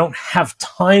 I don't have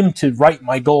time to write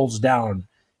my goals down.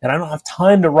 And I don't have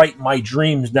time to write my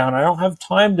dreams down. I don't have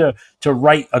time to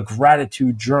write a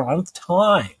gratitude journal. I don't have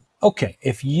time. Okay,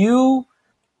 if you,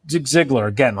 Zig Ziglar,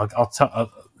 again,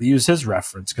 I'll use his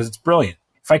reference because it's brilliant.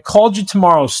 If I called you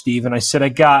tomorrow, Steve, and I said, I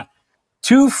got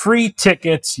 2 free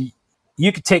tickets,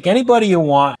 you could take anybody you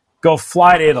want, go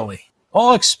fly to Italy.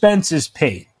 All expenses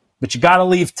paid, but you got to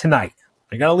leave tonight.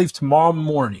 I got to leave tomorrow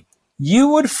morning. You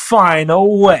would find a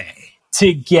way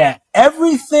to get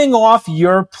everything off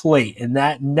your plate in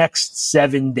that next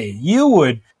 7 days. You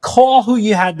would call who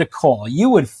you had to call.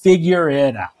 You would figure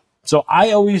it out. So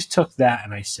I always took that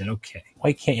and I said, okay,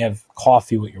 why can't you have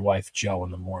coffee with your wife, Joe,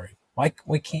 in the morning? Why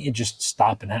can't you just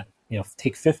stop and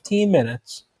take 15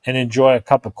 minutes and enjoy a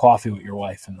cup of coffee with your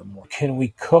wife in the morning? Can we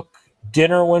cook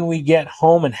dinner when we get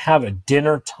home and have a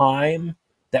dinner time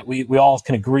that we all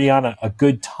can agree on a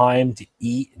good time to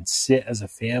eat and sit as a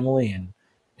family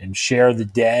and share the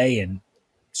day and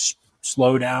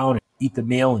slow down and eat the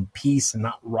meal in peace and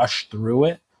not rush through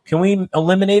it? Can we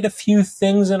eliminate a few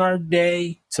things in our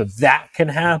day so that can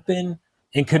happen?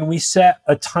 And can we set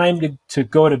a time to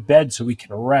go to bed so we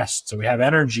can rest, so we have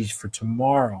energy for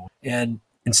tomorrow? And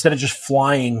instead of just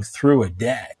flying through a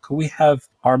day, could we have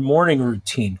our morning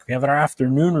routine? Could we have our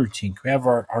afternoon routine? Could we have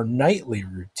our nightly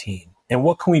routine? And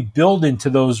what can we build into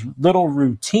those little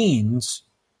routines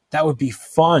that would be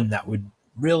fun, that would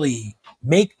really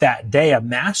make that day a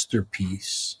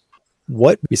masterpiece?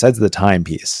 What, besides the time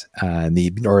piece,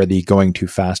 the going too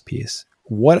fast piece,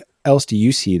 what else do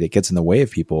you see that gets in the way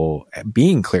of people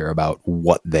being clear about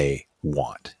what they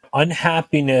want?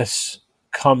 Unhappiness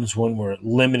comes when we're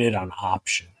limited on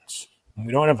options. When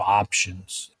we don't have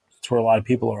options, that's where a lot of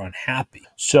people are unhappy.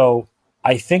 So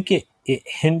I think it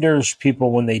hinders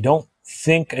people when they don't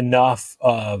think enough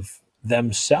of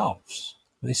themselves.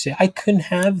 They say, I couldn't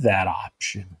have that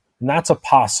option. And that's a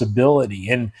possibility.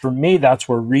 And for me, that's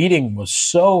where reading was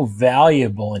so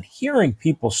valuable, and hearing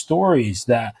people's stories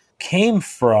that came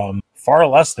from far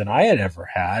less than I had ever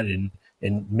had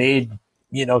and made,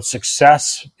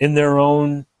 success in their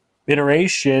own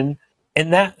iteration.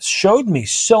 And that showed me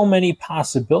so many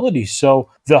possibilities. So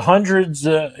the hundreds,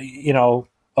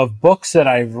 of books that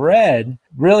I've read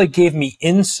really gave me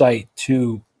insight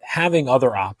to having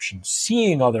other options,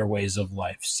 seeing other ways of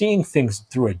life, seeing things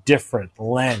through a different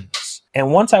lens.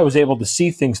 And once I was able to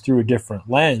see things through a different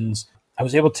lens, I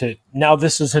was able to, now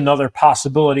this is another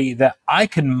possibility that I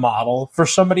can model for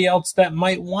somebody else that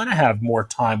might want to have more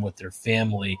time with their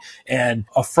family. And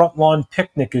a front lawn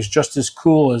picnic is just as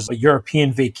cool as a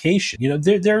European vacation.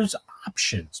 There's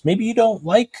options. Maybe you don't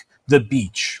like the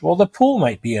beach. Well, the pool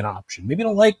might be an option. Maybe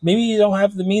you don't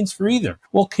have the means for either.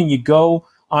 Well, can you go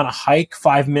on a hike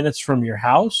 5 minutes from your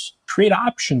house? Create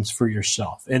options for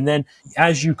yourself. And then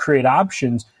as you create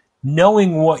options,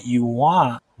 knowing what you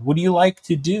want, what do you like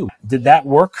to do? Did that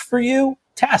work for you?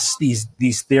 Test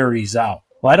these theories out.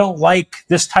 Well, I don't like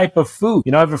this type of food.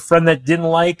 I have a friend that didn't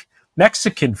like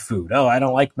Mexican food. Oh, I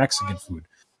don't like Mexican food.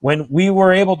 When we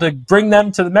were able to bring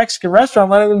them to the Mexican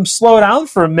restaurant, letting them slow down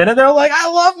for a minute, they're like,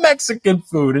 I love Mexican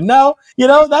food. And now,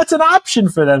 that's an option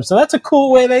for them. So that's a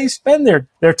cool way they spend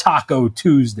their Taco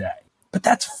Tuesday. But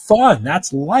that's fun.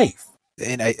 That's life.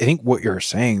 And I think what you're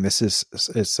saying, this is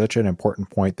such an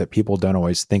important point that people don't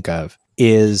always think of,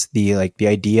 is the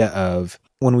idea of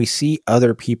when we see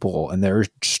other people and their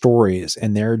stories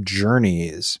and their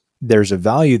journeys, there's a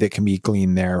value that can be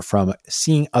gleaned there from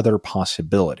seeing other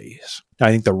possibilities. Now,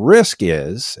 I think the risk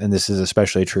is, and this is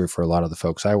especially true for a lot of the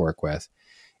folks I work with,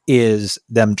 is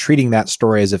them treating that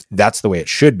story as if that's the way it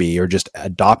should be, or just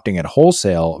adopting it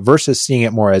wholesale, versus seeing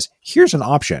it more as, here's an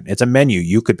option. It's a menu.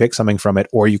 You could pick something from it,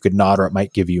 or you could not, or it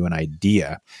might give you an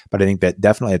idea. But I think that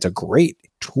definitely it's a great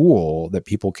tool that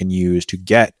people can use to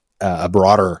get a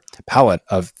broader palette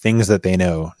of things that they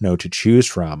know to choose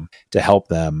from to help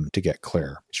them to get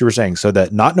clear. So you were saying, so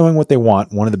that not knowing what they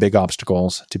want, one of the big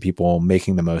obstacles to people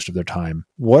making the most of their time.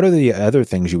 What are the other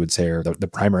things you would say are the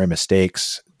primary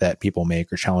mistakes that people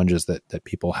make or challenges that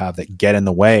people have that get in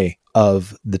the way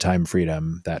of the time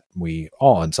freedom that we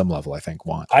all, on some level, I think,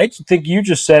 want? I think you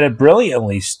just said it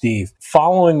brilliantly, Steve.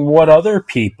 Following what other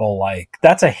people like.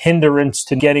 That's a hindrance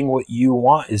to getting what you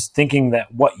want, is thinking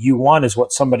that what you want is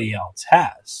what somebody else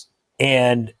has.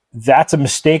 And that's a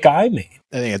mistake I made.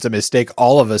 I think it's a mistake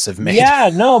all of us have made. Yeah,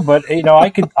 no, but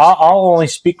I'll only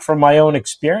speak from my own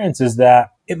experience, is that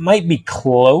it might be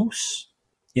close,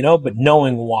 but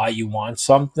knowing why you want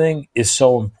something is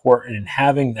so important. And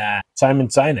having that, Simon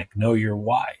Sinek, know your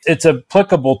why. It's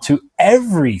applicable to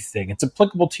everything. It's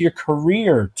applicable to your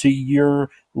career, to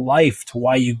your life, to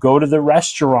why you go to the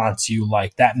restaurants you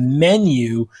like, that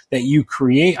menu that you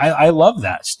create. I love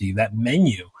that, Steve, that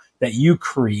menu that you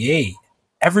create.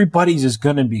 Everybody's is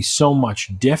going to be so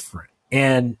much different.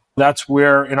 And that's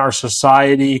where in our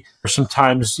society,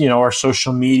 sometimes, our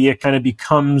social media kind of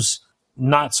becomes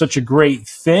not such a great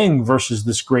thing versus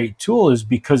this great tool, is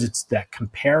because it's that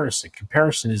comparison.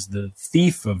 Comparison is the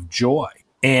thief of joy.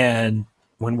 And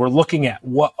when we're looking at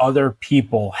what other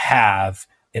people have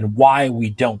and why we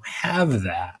don't have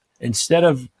that, instead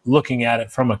of looking at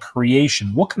it from a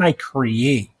creation, what can I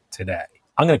create today?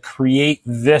 I'm going to create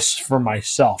this for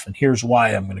myself. And here's why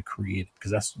I'm going to create it,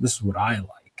 because this is what I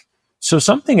like. So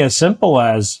something as simple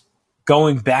as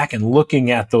going back and looking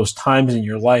at those times in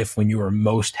your life when you were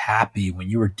most happy, when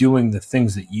you were doing the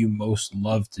things that you most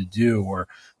love to do, or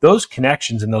those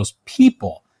connections and those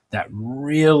people that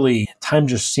really time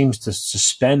just seems to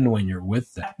suspend when you're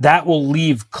with them. That will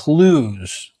leave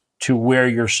clues to where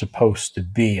you're supposed to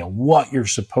be and what you're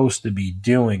supposed to be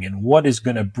doing and what is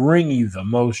going to bring you the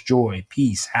most joy,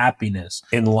 peace, happiness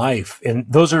in life. And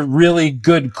those are really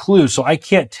good clues. So I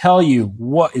can't tell you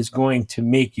what is going to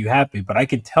make you happy, but I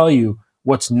can tell you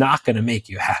what's not going to make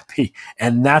you happy.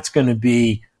 And that's going to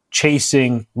be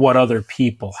chasing what other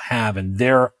people have and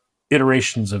their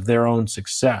iterations of their own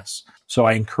success. So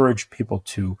I encourage people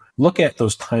to look at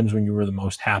those times when you were the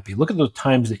most happy. Look at those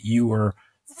times that you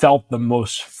felt the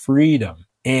most freedom,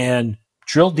 and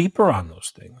drill deeper on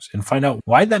those things and find out,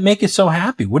 why did that make you so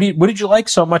happy? What did you like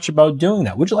so much about doing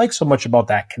that? What did you like so much about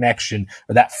that connection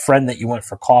or that friend that you went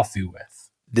for coffee with?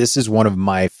 This is one of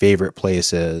my favorite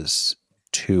places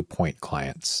to point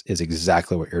clients, is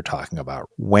exactly what you're talking about.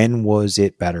 When was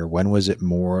it better? When was it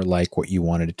more like what you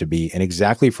wanted it to be? And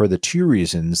exactly for the two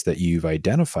reasons that you've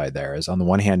identified there, is on the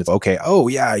one hand, it's okay, oh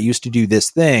yeah, I used to do this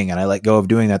thing and I let go of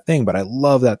doing that thing, but I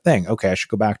love that thing. Okay, I should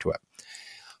go back to it.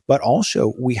 But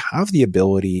also we have the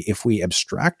ability, if we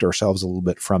abstract ourselves a little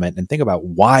bit from it and think about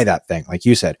why that thing, like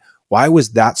you said, why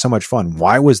was that so much fun?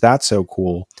 Why was that so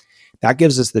cool? That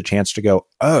gives us the chance to go,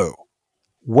 oh,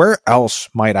 where else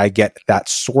might I get that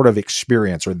sort of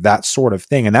experience or that sort of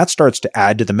thing? And that starts to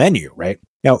add to the menu, right?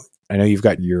 Now, I know you've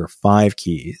got your 5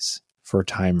 keys for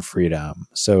time freedom.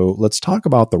 So let's talk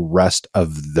about the rest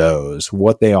of those,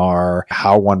 what they are,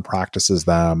 how one practices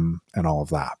them, and all of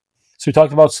that. So we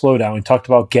talked about slow down. We talked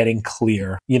about getting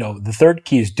clear. The third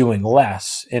key is doing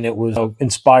less. And it was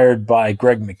inspired by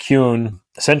Greg McKeown,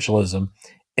 Essentialism.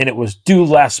 And it was do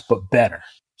less, but better.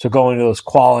 So going to those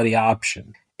quality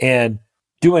options. And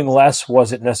doing less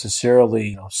wasn't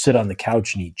necessarily sit on the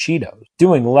couch and eat Cheetos.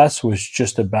 Doing less was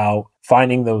just about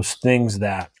finding those things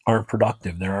that aren't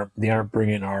productive. They aren't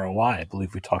bringing ROI. I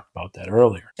believe we talked about that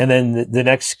earlier. And then the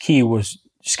next key was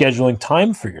scheduling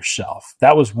time for yourself.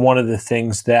 That was one of the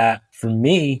things that, for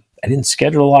me, I didn't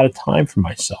schedule a lot of time for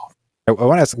myself. I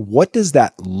want to ask, what does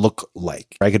that look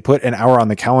like? I could put an hour on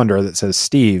the calendar that says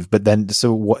Steve, but then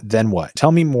what?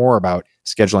 Tell me more about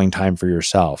scheduling time for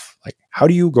yourself. Like, how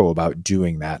do you go about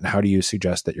doing that? And how do you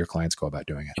suggest that your clients go about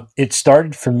doing it? It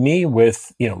started for me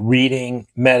with, reading,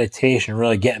 meditation,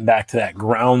 really getting back to that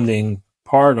grounding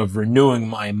part of renewing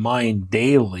my mind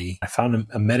daily. I found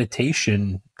a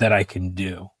meditation that I can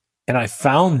do. And I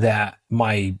found that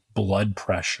my blood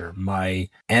pressure, my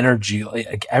energy,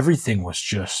 like everything was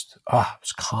just, it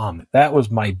was calm. That was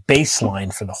my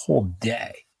baseline for the whole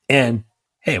day. And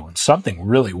hey, when something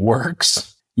really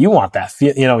works, you want that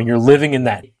feel, and you're living in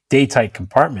that day-tight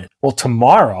compartment. Well,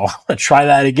 tomorrow, I'm going to try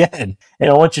that again.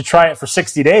 Once you try it for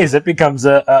 60 days, it becomes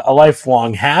a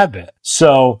lifelong habit.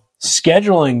 So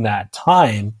scheduling that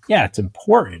time, yeah, it's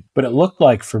important. But it looked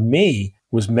like for me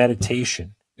was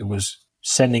meditation. It was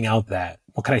sending out that,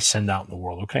 what can I send out in the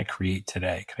world? What can I create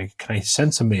today? Can I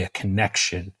send somebody a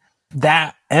connection?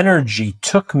 That energy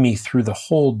took me through the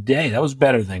whole day. That was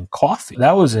better than coffee.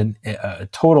 That was a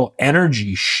total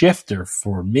energy shifter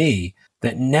for me,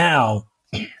 that now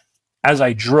as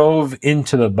I drove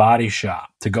into the body shop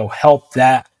to go help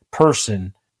that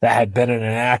person that had been in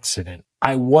an accident,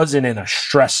 I wasn't in a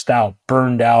stressed out,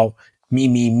 burned out,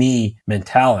 me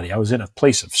mentality. I was in a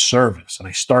place of service, and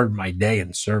I started my day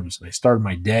in service, and I started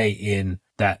my day in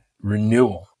that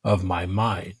renewal of my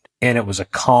mind. And it was a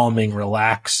calming,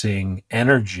 relaxing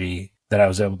energy that I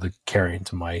was able to carry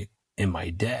in my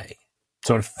day.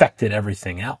 So it affected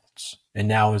everything else. And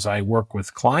now as I work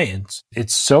with clients,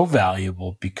 it's so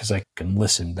valuable because I can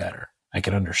listen better. I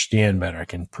can understand better. I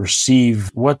can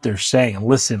perceive what they're saying and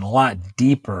listen a lot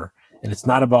deeper. And it's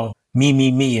not about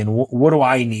me, and what do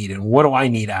I need? And what do I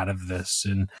need out of this?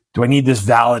 And do I need this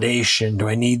validation? Do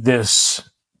I need this?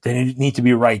 They need to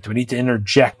be right. Do I need to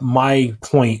interject my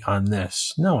point on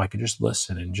this? No, I can just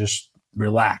listen and just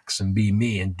relax and be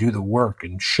me and do the work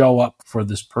and show up for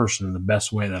this person in the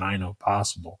best way that I know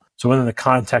possible. So within the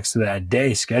context of that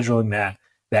day, scheduling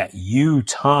that you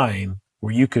time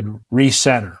where you could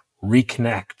recenter,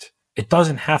 reconnect. It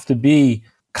doesn't have to be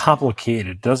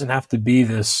complicated. It doesn't have to be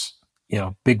this,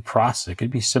 big process. It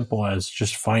could be simple as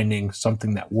just finding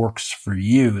something that works for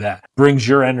you, that brings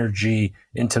your energy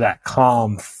into that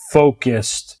calm,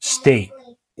 focused state.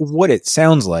 What it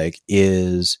sounds like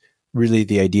is really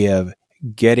the idea of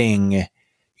getting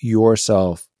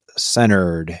yourself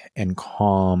centered and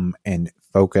calm and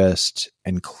focused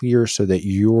and clear so that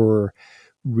you're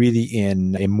really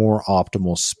in a more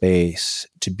optimal space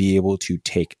to be able to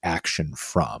take action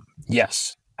from.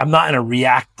 Yes. I'm not in a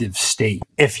reactive state.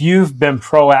 If you've been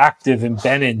proactive and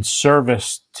been in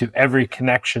service to every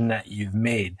connection that you've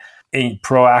made, and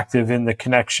proactive in the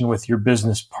connection with your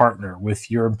business partner,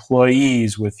 with your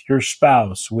employees, with your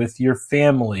spouse, with your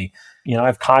family. I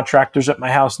have contractors at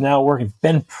my house now working,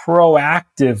 been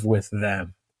proactive with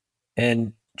them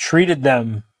and treated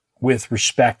them with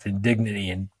respect and dignity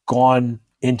and gone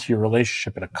into your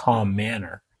relationship in a calm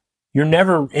manner. You're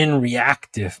never in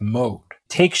reactive mode. It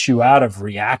takes you out of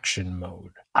reaction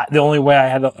mode. The only way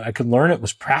I could learn it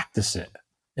was practice it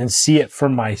and see it for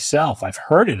myself. I've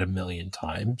heard it a million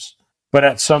times, but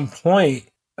at some point,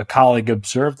 a colleague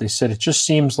observed, they said, it just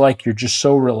seems like you're just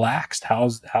so relaxed.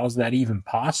 How's that even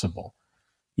possible?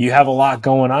 You have a lot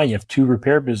going on. You have 2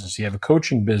 repair businesses. You have a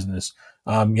coaching business.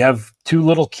 You have 2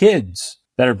 little kids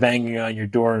that are banging on your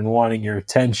door and wanting your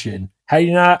attention. How do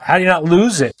you not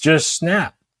lose it? Just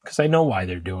snap. Because I know why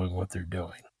they're doing what they're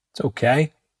doing. It's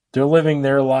okay. They're living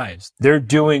their lives. They're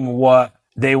doing what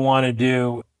they want to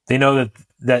do. They know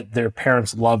that their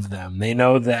parents love them. They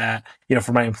know that,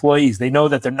 for my employees, they know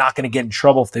that they're not going to get in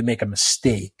trouble if they make a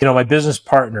mistake. My business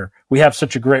partner, we have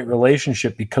such a great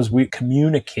relationship because we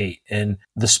communicate, and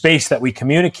the space that we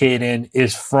communicate in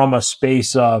is from a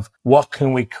space of what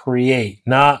can we create,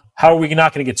 not how are we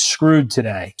not going to get screwed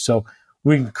today. So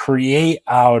we can create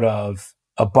out of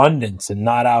abundance and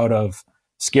not out of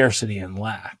scarcity and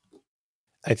lack.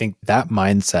 I think that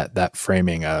mindset, that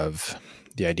framing of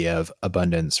the idea of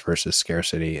abundance versus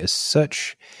scarcity is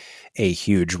such a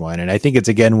huge one. And I think it's,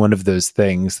 again, one of those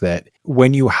things that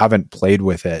when you haven't played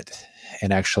with it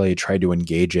and actually tried to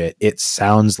engage it, it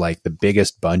sounds like the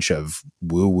biggest bunch of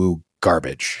woo-woo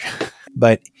garbage.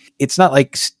 But it's not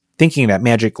like thinking that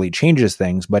magically changes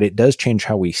things, but it does change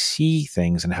how we see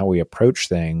things and how we approach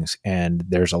things. And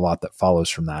there's a lot that follows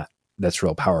from that that's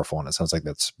real powerful. And it sounds like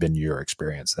that's been your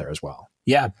experience there as well.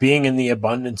 Yeah, being in the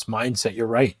abundance mindset, you're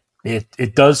right.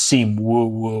 It does seem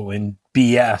woo-woo and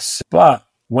BS, but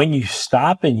when you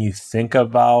stop and you think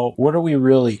about what are we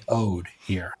really owed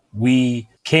here? We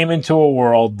came into a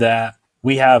world that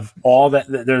we have all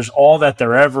that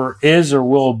there ever is or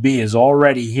will be is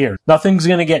already here. Nothing's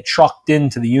going to get trucked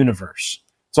into the universe.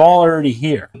 It's all already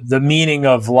here. The meaning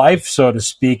of life, so to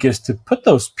speak, is to put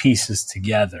those pieces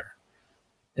together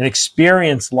and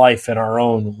experience life in our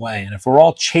own way. And if we're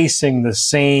all chasing the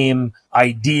same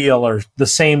ideal or the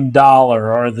same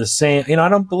dollar or the same, I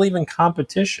don't believe in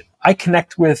competition. I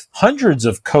connect with hundreds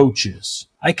of coaches.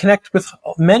 I connect with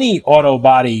many auto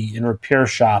body and repair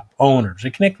shop owners. I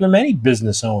connect with many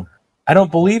business owners. I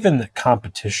don't believe in the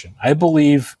competition. I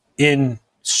believe in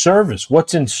service.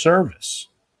 What's in service?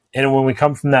 And when we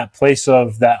come from that place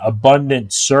of that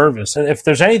abundant service, and if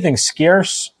there's anything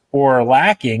scarce or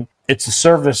lacking, it's a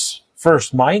service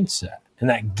first mindset and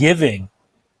that giving,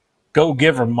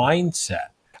 go-giver mindset.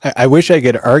 I wish I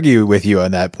could argue with you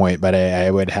on that point, but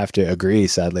I would have to agree.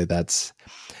 Sadly, that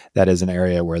is an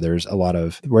area where there's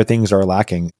where things are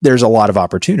lacking. There's a lot of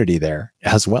opportunity there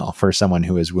as well for someone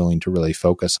who is willing to really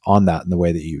focus on that in the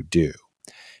way that you do.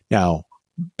 Now,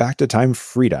 back to time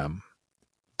freedom,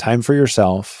 time for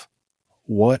yourself.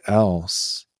 What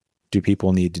else do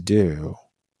people need to do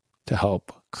to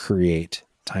help create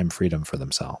time freedom for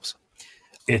themselves?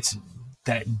 it's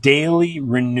that daily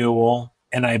renewal.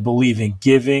 And I believe in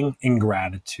giving and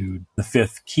gratitude. The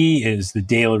fifth key is the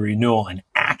daily renewal and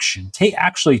action.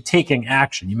 Actually taking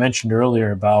action. You mentioned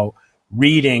earlier about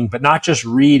reading, but not just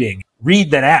reading.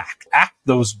 Read that act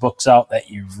those books out that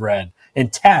you've read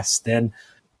and test. And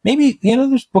maybe,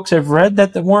 there's books I've read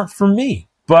that weren't for me,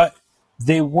 but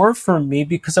they were for me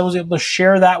because I was able to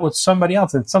share that with somebody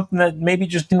else, and something that maybe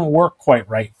just didn't work quite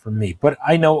right for me, but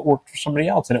I know it worked for somebody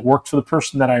else, and it worked for the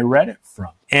person that I read it from.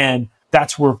 And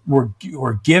that's where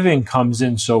giving comes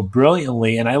in so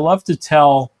brilliantly. And I love to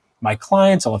tell my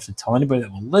clients, I love to tell anybody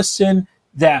that will listen,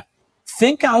 that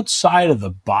think outside of the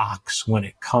box when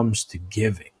it comes to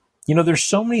giving. There's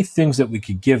so many things that we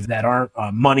could give that aren't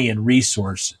money and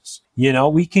resources.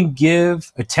 We can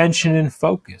give attention and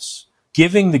focus.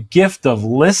 Giving the gift of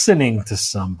listening to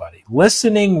somebody,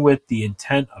 listening with the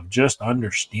intent of just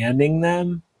understanding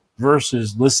them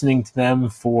versus listening to them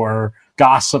for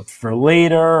gossip for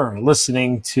later, or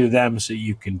listening to them so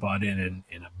you can butt in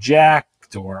and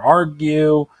object or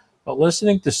argue. But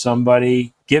listening to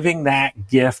somebody, giving that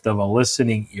gift of a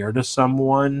listening ear to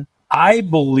someone, I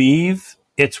believe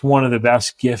it's one of the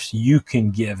best gifts you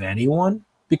can give anyone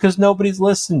because nobody's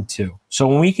listened to. So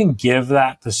when we can give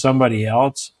that to somebody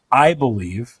else, I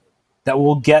believe that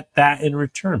we'll get that in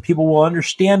return. People will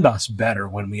understand us better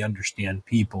when we understand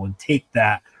people and take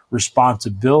that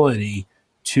responsibility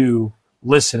to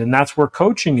listen. And that's where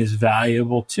coaching is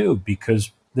valuable too,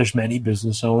 because there's many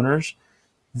business owners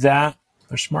that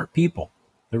are smart people.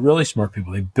 They're really smart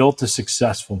people. They've built a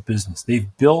successful business.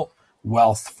 They've built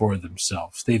wealth for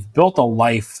themselves. They've built a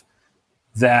life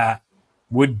that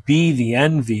would be the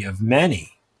envy of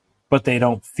many, but they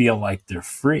don't feel like they're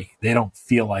free. They don't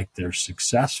feel like they're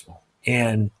successful.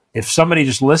 And if somebody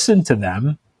just listened to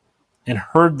them and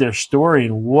heard their story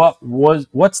and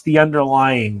what's the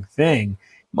underlying thing,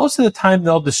 most of the time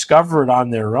they'll discover it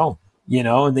on their own,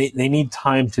 and they need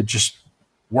time to just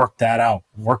work that out,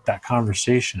 work that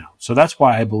conversation out. So that's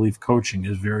why I believe coaching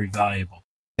is very valuable.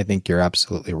 I think you're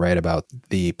absolutely right about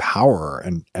the power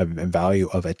and value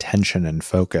of attention and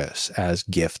focus as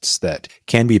gifts that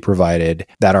can be provided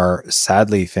that are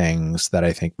sadly things that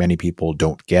I think many people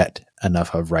don't get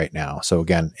enough of right now. So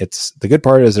again, the good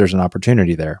part is there's an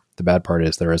opportunity there. The bad part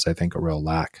is there is, I think, a real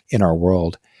lack in our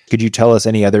world. Could you tell us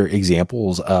any other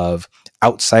examples of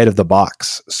outside of the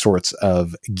box sorts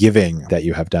of giving that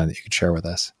you have done that you could share with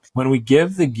us? When we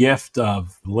give the gift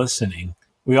of listening,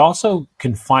 we also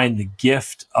can find the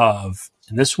gift of,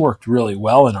 and this worked really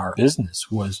well in our business,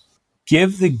 was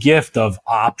give the gift of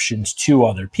options to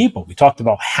other people. We talked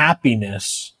about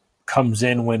happiness comes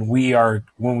in when we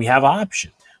have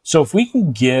options. So if we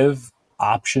can give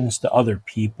options to other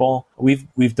people,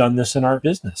 we've done this in our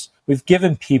business. We've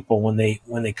given people when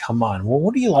they come on, well,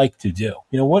 what do you like to do?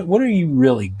 What are you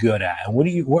really good at? And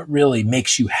what really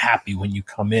makes you happy when you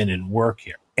come in and work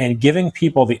here? And giving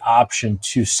people the option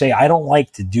to say, I don't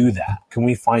like to do that. Can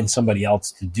we find somebody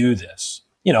else to do this?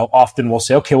 Often we'll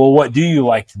say, okay, well, what do you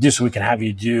like to do? So we can have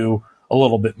you do a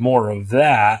little bit more of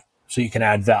that so you can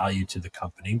add value to the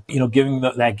company. Giving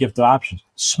that gift of options.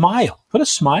 Smile. Put a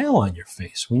smile on your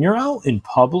face. When you're out in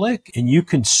public and you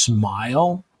can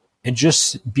smile and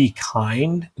just be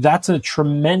kind, that's a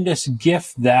tremendous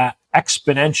gift that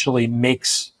exponentially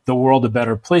makes the world a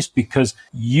better place because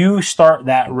you start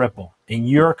that ripple. And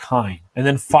you're kind. And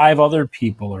then 5 other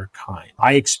people are kind.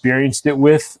 I experienced it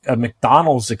with a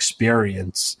McDonald's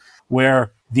experience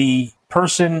where the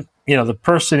person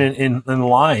in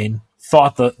line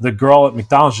thought the girl at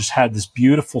McDonald's just had this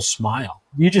beautiful smile.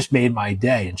 You just made my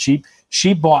day. And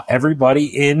she bought everybody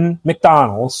in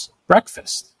McDonald's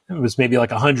breakfast. It was maybe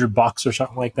like $100 or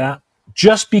something like that.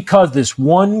 Just because this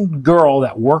one girl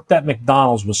that worked at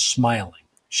McDonald's was smiling.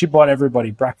 She bought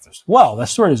everybody breakfast. Well, that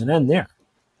story doesn't end there.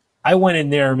 I went in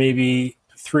there maybe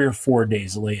 3 or 4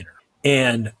 days later,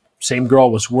 and same girl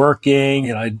was working.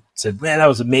 And I said, man, that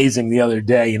was amazing the other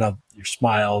day. Your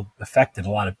smile affected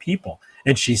a lot of people.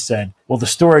 And she said, well, the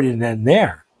story didn't end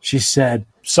there. She said,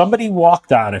 somebody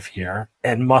walked out of here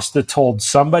and must have told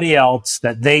somebody else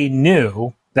that they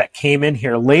knew that came in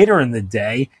here later in the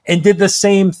day and did the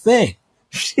same thing.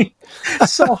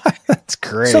 So that's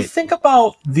great. So think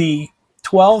about the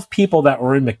 12 people that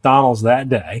were in McDonald's that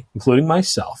day, including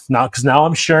myself. Because now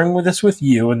I'm sharing this with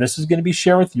you, and this is going to be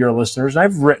shared with your listeners.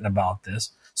 I've written about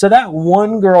this. So that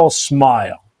one girl's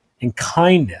smile and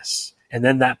kindness, and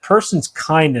then that person's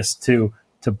kindness to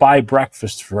buy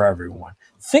breakfast for everyone.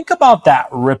 Think about that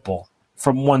ripple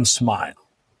from one smile.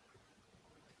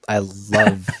 I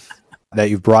love that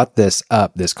you've brought this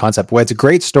up, this concept. Well, it's a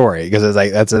great story because it's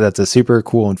like that's a super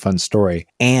cool and fun story.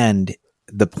 And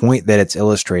the point that it's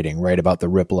illustrating, right, about the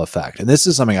ripple effect. And this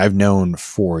is something I've known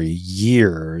for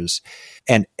years.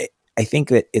 And I think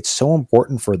that it's so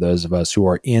important for those of us who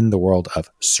are in the world of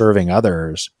serving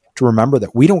others to remember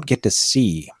that we don't get to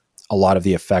see a lot of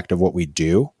the effect of what we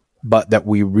do, but that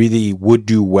we really would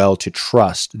do well to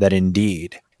trust that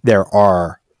indeed there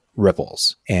are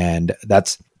ripples. And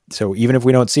that's, so even if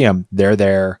we don't see them, they're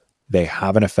there, they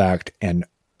have an effect. And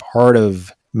part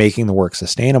of making the work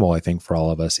sustainable, I think, for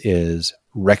all of us is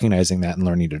recognizing that and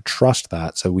learning to trust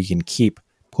that so we can keep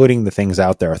putting the things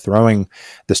out there, throwing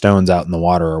the stones out in the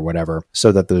water or whatever,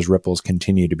 so that those ripples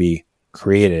continue to be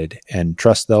created, and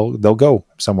trust they'll go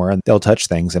somewhere and they'll touch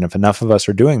things. And if enough of us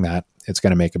are doing that, it's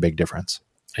going to make a big difference.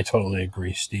 I totally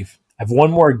agree, Steve. I have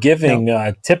one more giving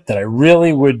tip that I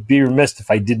really would be remiss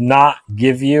if I did not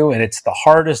give you, and it's the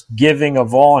hardest giving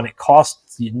of all, and it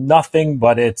costs you nothing,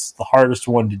 but it's the hardest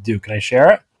one to do. Can I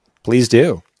share it? Please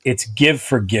do. It's give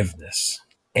forgiveness.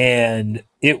 And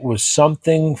it was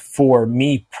something for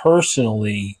me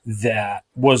personally that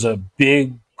was a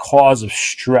big cause of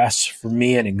stress for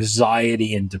me, and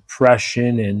anxiety and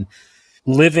depression, and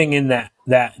living in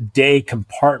that day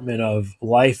compartment of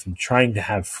life and trying to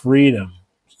have freedom.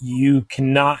 You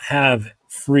cannot have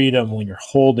freedom when you're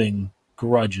holding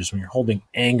grudges, when you're holding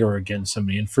anger against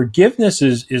somebody. And forgiveness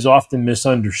is often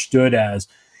misunderstood as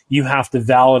you have to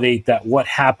validate that what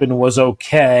happened was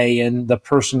okay and the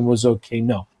person was okay.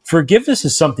 No, forgiveness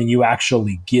is something you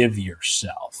actually give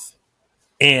yourself.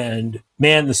 And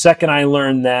man, the second I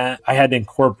learned that, I had to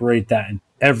incorporate that in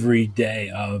every day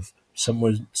of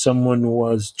someone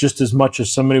was, just as much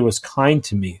as somebody was kind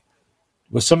to me,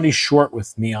 was somebody short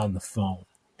with me on the phone?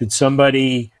 Did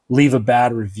somebody leave a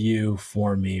bad review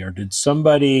for me? Or did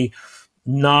somebody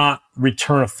not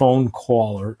return a phone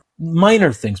call? Or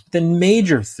minor things, but then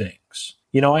major things.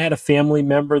 You know, I had a family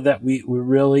member that we were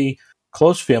really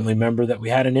close family member that we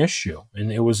had an issue,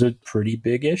 and it was a pretty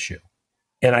big issue.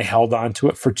 And I held on to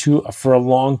it for a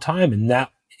long time. And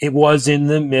that it was in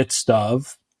the midst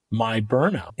of my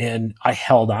burnout. And I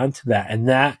held on to that. And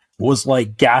that was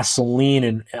like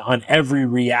gasoline on every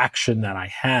reaction that I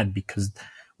had, because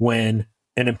when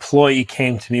an employee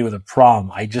came to me with a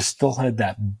problem, I just still had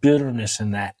that bitterness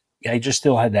and I just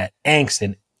still had that angst,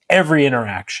 and every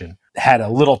interaction had a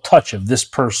little touch of this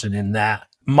person in that.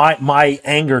 My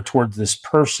anger towards this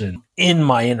person in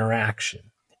my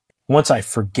interaction. Once I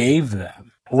forgave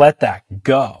them, let that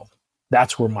go,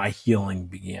 that's where my healing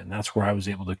began. That's where I was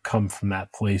able to come from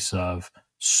that place of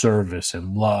service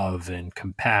and love and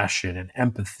compassion and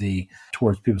empathy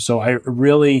towards people. So I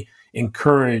really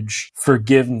encourage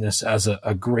forgiveness as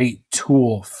a great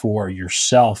tool for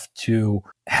yourself to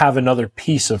have another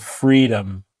piece of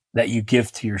freedom that you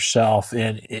give to yourself,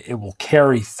 and it will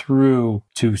carry through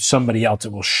to somebody else.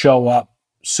 It will show up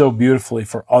so beautifully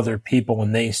for other people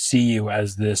when they see you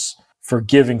as this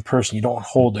forgiving person. You don't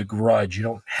hold a grudge. You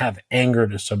don't have anger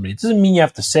to somebody. It doesn't mean you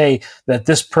have to say that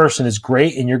this person is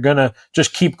great and you're going to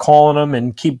just keep calling them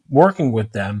and keep working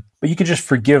with them, but you can just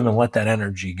forgive them and let that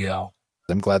energy go.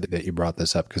 I'm glad that you brought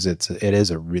this up, because it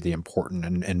is a really important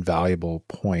and valuable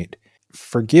point.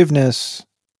 Forgiveness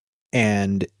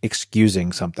and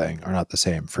excusing something are not the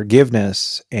same.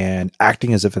 Forgiveness and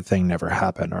acting as if a thing never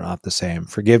happened are not the same.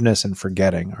 Forgiveness and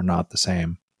forgetting are not the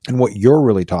same. And what you're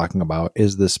really talking about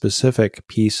is the specific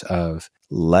piece of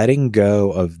letting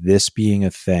go of this being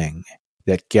a thing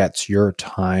that gets your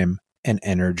time and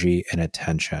energy and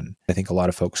attention. I think a lot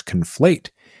of folks conflate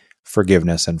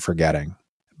forgiveness and forgetting,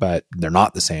 but they're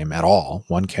not the same at all.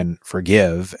 One can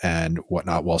forgive and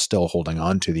whatnot while still holding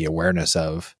on to the awareness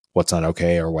of what's not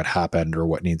okay or what happened or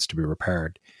what needs to be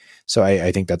repaired. So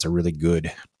I think that's a really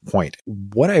good point.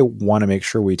 What I want to make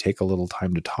sure we take a little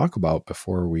time to talk about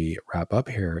before we wrap up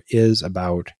here is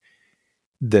about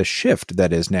the shift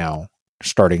that is now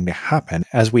starting to happen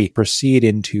as we proceed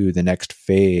into the next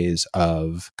phase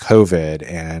of COVID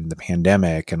and the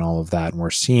pandemic and all of that. And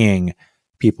we're seeing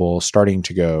people starting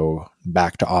to go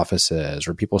back to offices,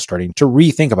 or people starting to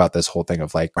rethink about this whole thing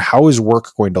of like, how is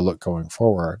work going to look going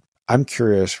forward? I'm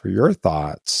curious for your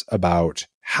thoughts about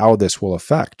how this will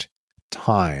affect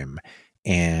time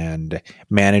and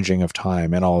managing of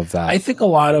time and all of that. I think a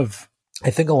lot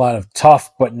of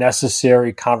tough but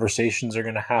necessary conversations are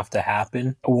going to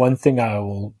happen. One thing I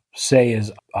will say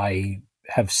is I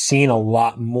have seen a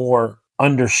lot more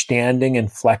understanding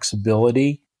and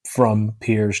flexibility from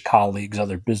peers, colleagues,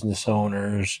 other business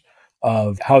owners,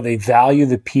 of how they value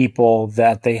the people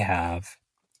that they have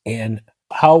and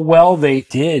how well they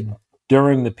did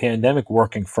during the pandemic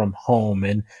working from home.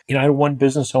 And, you know, I had one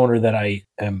business owner that I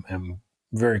am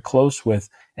very close with,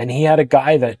 and he had a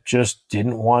guy that just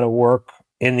didn't want to work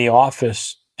in the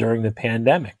office during the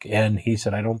pandemic. And he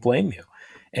said, I don't blame you.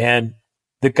 And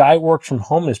the guy worked from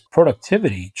home. His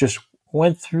productivity just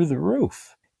went through the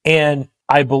roof. And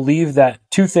I believe that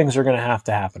two things are going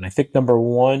to happen. I think number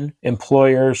one,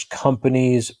 employers,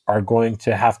 companies are going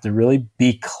to have to really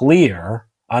be clear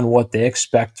on what they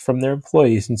expect from their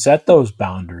employees and set those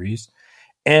boundaries.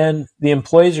 And the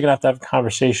employees are going to have a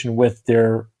conversation with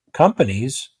their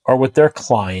companies or with their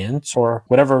clients or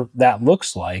whatever that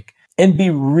looks like, and be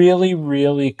really,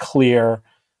 really clear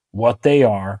what they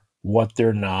are, what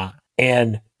they're not,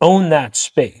 and own that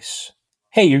space.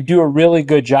 Hey, you do a really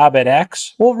good job at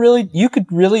X. Well, really, you could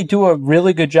really do a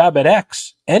really good job at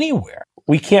X anywhere.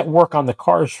 We can't work on the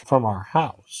cars from our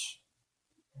house,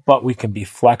 but we can be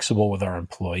flexible with our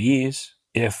employees.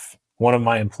 If one of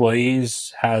my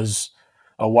employees has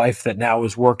a wife that now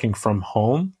is working from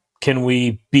home, can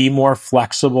we be more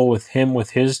flexible with him with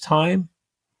his time?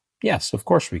 Yes, of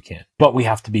course we can. But we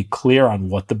have to be clear on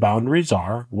what the boundaries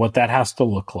are, what that has to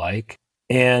look like,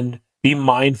 and be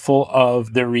mindful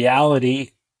of the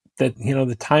reality that,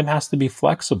 the time has to be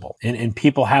flexible and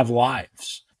people have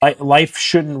lives. Life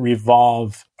shouldn't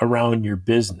revolve around your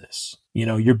business.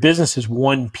 Your business is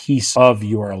one piece of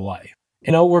your life.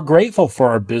 We're grateful for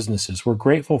our businesses. We're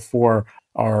grateful for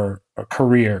our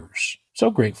careers. So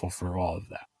grateful for all of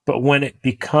that. But when it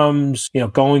becomes,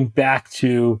 going back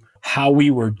to how we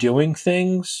were doing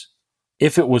things,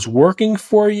 if it was working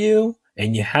for you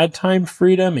and you had time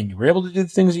freedom and you were able to do the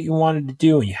things that you wanted to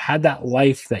do and you had that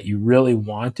life that you really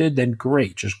wanted, then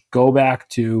great. Just go back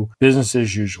to business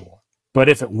as usual. But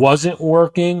if it wasn't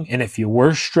working and if you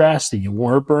were stressed and you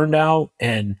were burned out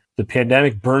and the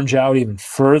pandemic burned you out even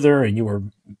further and you were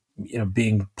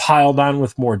being piled on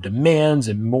with more demands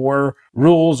and more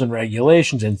rules and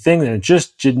regulations and things, and it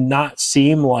just did not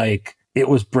seem like it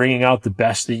was bringing out the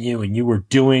best in you and you were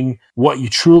doing what you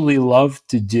truly love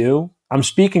to do. I'm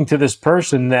speaking to this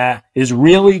person that is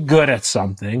really good at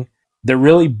something. They're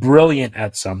really brilliant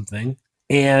at something,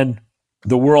 and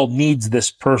the world needs this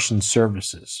person's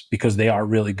services because they are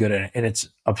really good at it. And it's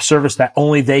a service that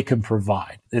only they can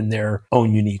provide in their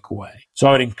own unique way. So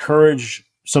I would encourage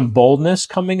some boldness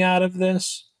coming out of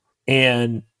this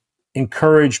and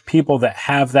encourage people that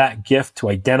have that gift to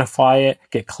identify it,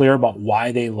 get clear about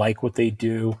why they like what they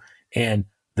do and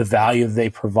the value they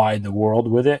provide the world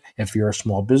with it. If you're a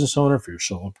small business owner, if you're a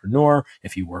solopreneur,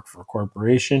 if you work for a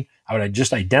corporation, I would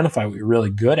just identify what you're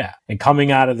really good at. And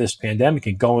coming out of this pandemic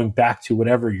and going back to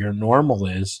whatever your normal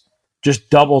is, just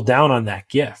double down on that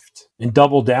gift and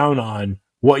double down on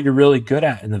what you're really good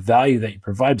at and the value that you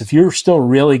provide. If you're still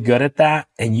really good at that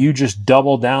and you just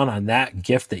double down on that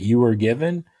gift that you were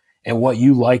given and what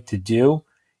you like to do,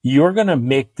 you're going to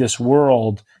make this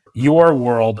world, your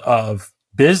world of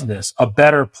business, a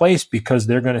better place because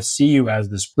they're going to see you as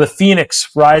the phoenix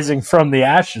rising from the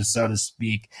ashes, so to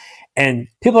speak. And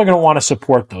people are going to want to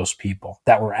support those people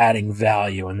that were adding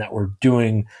value and that were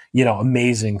doing,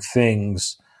 amazing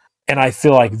things. And I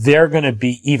feel like they're going to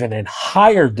be even in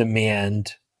higher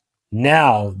demand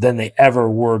now than they ever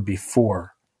were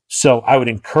before. So I would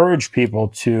encourage people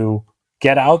to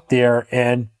get out there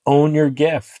and own your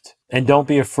gift and don't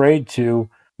be afraid to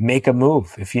make a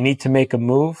move. If you need to make a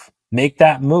move, make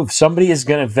that move. Somebody is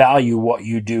going to value what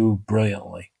you do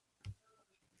brilliantly.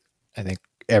 I think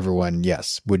everyone,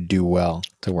 yes, would do well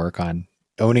to work on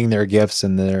owning their gifts.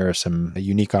 And there are some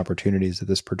unique opportunities at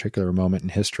this particular moment in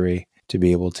history to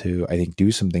be able to, I think,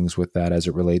 do some things with that as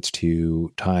it relates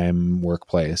to time,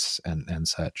 workplace, and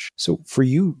such. So for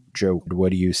you, Joe,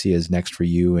 what do you see as next for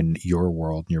you and your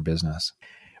world and your business?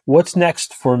 What's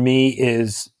next for me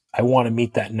is I want to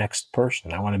meet that next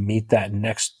person. I want to meet that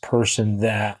next person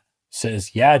that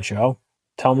says, yeah, Joe,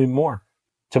 tell me more.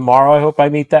 Tomorrow, I hope I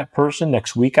meet that person.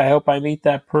 Next week, I hope I meet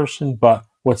that person. But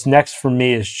what's next for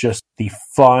me is just the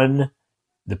fun,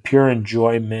 the pure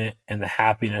enjoyment, and the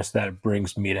happiness that it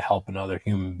brings me to help another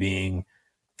human being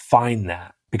find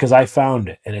that. Because I found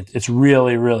it, and it's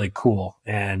really, really cool.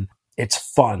 And it's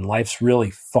fun. Life's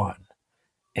really fun.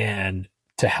 And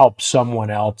to help someone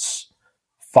else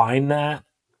find that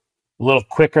a little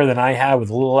quicker than I had, with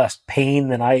a little less pain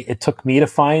than it took me to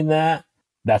find that,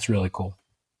 that's really cool.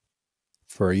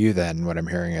 For you then, what I'm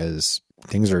hearing is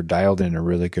things are dialed in a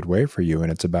really good way for you,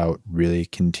 and it's about really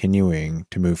continuing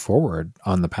to move forward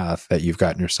on the path that you've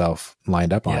gotten yourself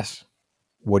lined up on. Yes.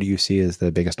 What do you see as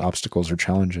the biggest obstacles or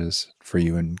challenges for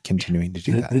you in continuing to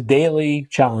do that? The daily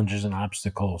challenges and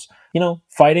obstacles,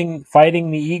 fighting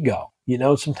the ego.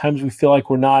 Sometimes we feel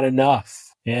like we're not enough.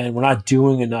 And we're not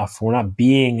doing enough. We're not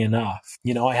being enough.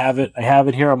 I have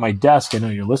it here on my desk. I know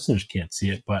your listeners can't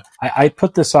see it, but I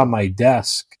put this on my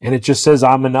desk and it just says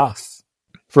I'm enough.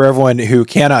 For everyone who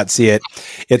cannot see it,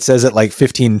 it says it like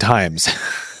 15 times.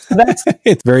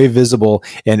 It's very visible,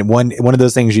 and one of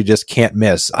those things you just can't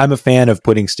miss. I'm a fan of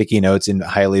putting sticky notes in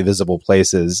highly visible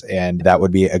places, and that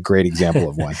would be a great example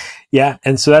of one. Yeah,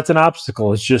 and so that's an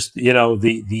obstacle. It's just,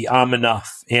 the I'm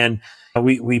enough. And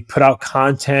we put out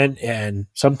content, and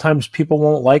sometimes people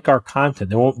won't like our content.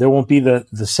 There won't be the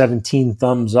 17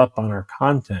 thumbs up on our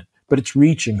content, but it's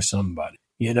reaching somebody.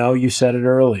 You said it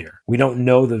earlier. We don't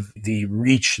know the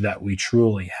reach that we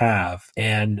truly have.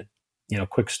 And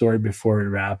quick story before we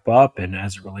wrap up, and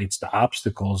as it relates to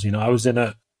obstacles, I was in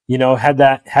had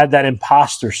that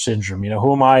imposter syndrome.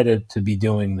 Who am I to be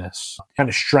doing this? Kind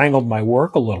of strangled my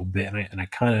work a little bit, and I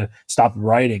kind of stopped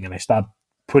writing, and I stopped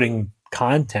putting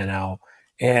content out.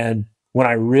 And when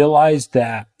I realized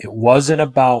that it wasn't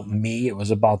about me, it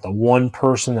was about the one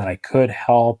person that I could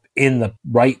help in the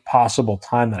right possible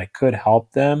time that I could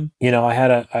help them. I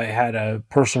had a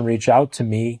person reach out to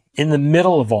me in the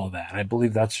middle of all that. And I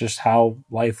believe that's just how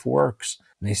life works.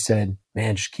 And they said,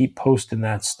 man, just keep posting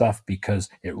that stuff because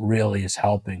it really is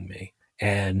helping me.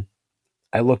 And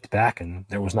I looked back, and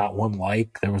there was not one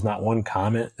like, there was not one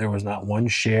comment, there was not one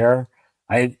share.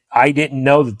 I didn't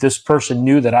know that this person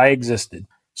knew that I existed.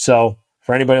 So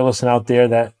for anybody listening out there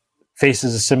that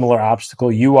faces a similar obstacle,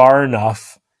 you are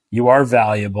enough, you are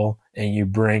valuable, and you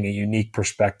bring a unique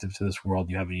perspective to this world.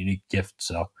 You have a unique gift.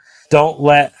 So don't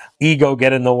let ego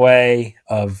get in the way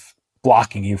of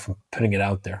blocking you from putting it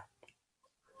out there.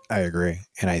 I agree.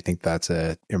 And I think that's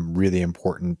a really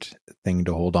important thing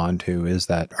to hold on to, is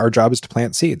that our job is to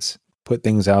plant seeds, put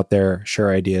things out there,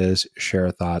 share ideas,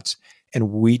 share thoughts. And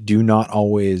we do not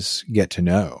always get to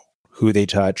know who they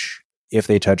touch, if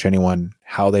they touch anyone,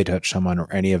 how they touch someone, or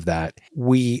any of that.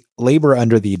 We labor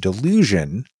under the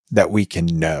delusion that we can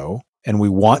know, and we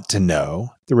want to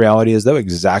know. The reality is, though,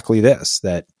 exactly this,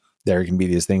 that there can be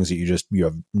these things that you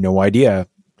have no idea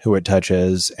who it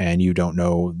touches, and you don't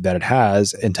know that it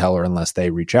has until or unless they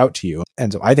reach out to you.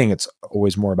 And so I think it's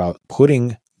always more about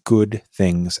putting good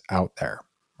things out there.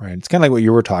 Right. It's kind of like what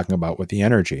you were talking about with the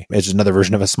energy. It's just another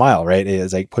version of a smile, right? It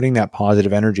is like putting that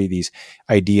positive energy, these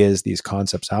ideas, these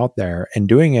concepts out there, and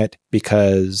doing it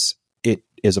because it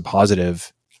is a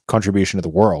positive contribution to the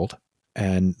world,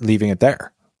 and leaving it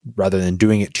there rather than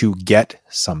doing it to get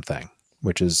something,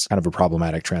 which is kind of a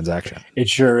problematic transaction. It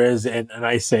sure is. And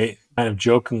I say kind of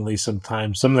jokingly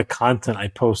sometimes, some of the content I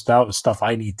post out is stuff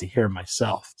I need to hear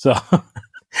myself. So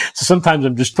sometimes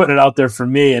I'm just putting it out there for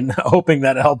me and hoping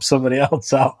that it helps somebody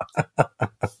else out.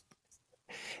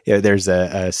 Yeah, there's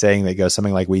a saying that goes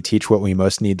something like, we teach what we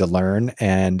most need to learn.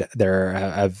 And there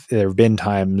have been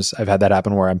times I've had that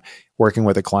happen where I'm working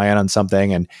with a client on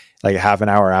something, and like half an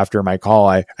hour after my call,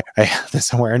 I have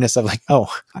this awareness of like,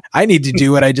 oh, I need to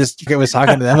do what I just was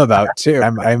talking to them about too.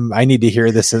 I need to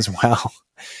hear this as well.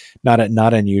 Not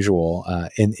unusual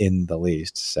in the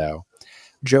least. So,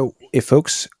 Joe, if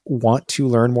folks want to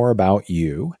learn more about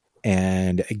you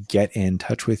and get in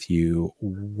touch with you,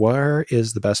 where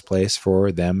is the best place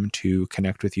for them to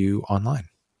connect with you online?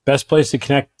 Best place to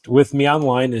connect with me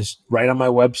online is right on my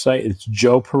website. It's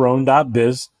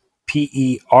joeperrone.biz,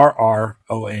 Perrone.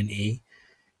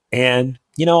 And,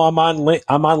 I'm on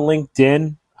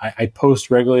LinkedIn. I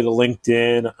post regularly to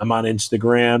LinkedIn. I'm on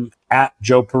Instagram at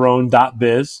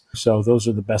joeperrone.biz. So those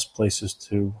are the best places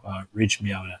to reach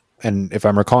me out at. And if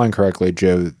I'm recalling correctly,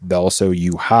 Joe, also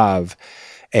you have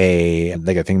a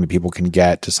thing that people can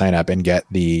get to sign up and get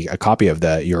a copy of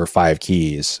your 5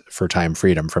 keys for time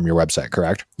freedom from your website,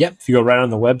 correct? Yep. If you go right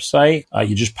on the website,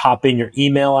 you just pop in your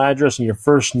email address and your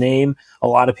first name. A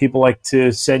lot of people like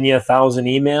to send you 1,000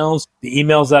 emails. The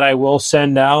emails that I will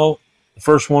send out, the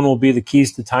first one will be the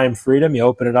keys to time freedom. You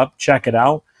open it up, check it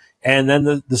out. And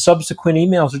then the subsequent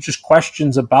emails are just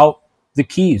questions about the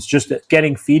keys, just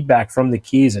getting feedback from the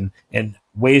keys and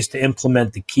ways to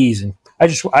implement the keys. And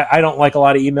I don't like a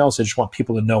lot of emails. I just want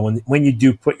people to know when you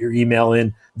do put your email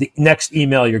in, the next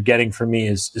email you're getting from me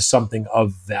is something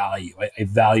of value. I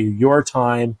value your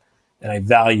time, and I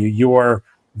value your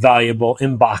valuable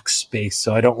inbox space.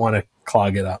 So I don't want to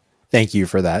clog it up. Thank you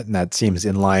for that. And that seems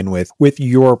in line with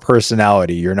your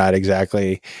personality. You're not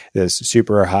exactly this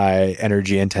super high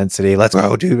energy intensity, let's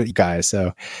go do it, guys.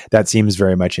 So that seems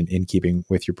very much in keeping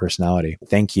with your personality.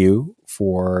 Thank you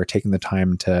for taking the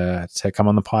time to come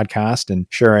on the podcast and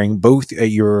sharing both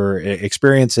your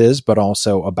experiences, but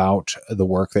also about the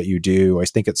work that you do. I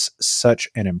think it's such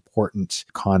an important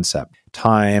concept.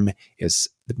 Time is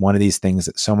one of these things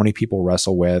that so many people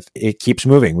wrestle with. It keeps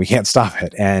moving. We can't stop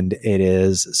it. And it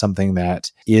is something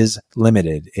that is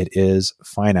limited. It is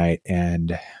finite.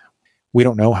 And we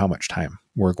don't know how much time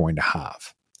we're going to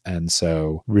have. And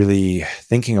so really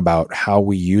thinking about how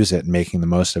we use it and making the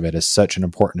most of it is such an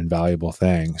important and valuable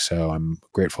thing. So I'm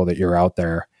grateful that you're out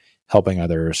there helping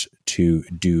others to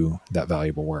do that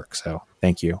valuable work. So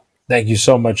thank you. Thank you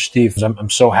so much, Steve. I'm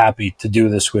so happy to do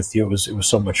this with you. It was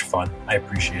so much fun. I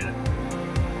appreciate it.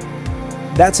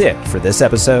 That's it for this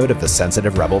episode of the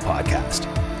Sensitive Rebel podcast.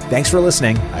 Thanks for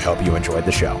listening. I hope you enjoyed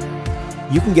the show.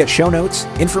 You can get show notes,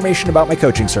 information about my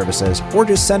coaching services, or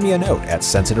just send me a note at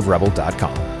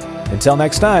sensitiverebel.com. Until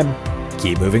next time,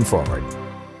 keep moving forward.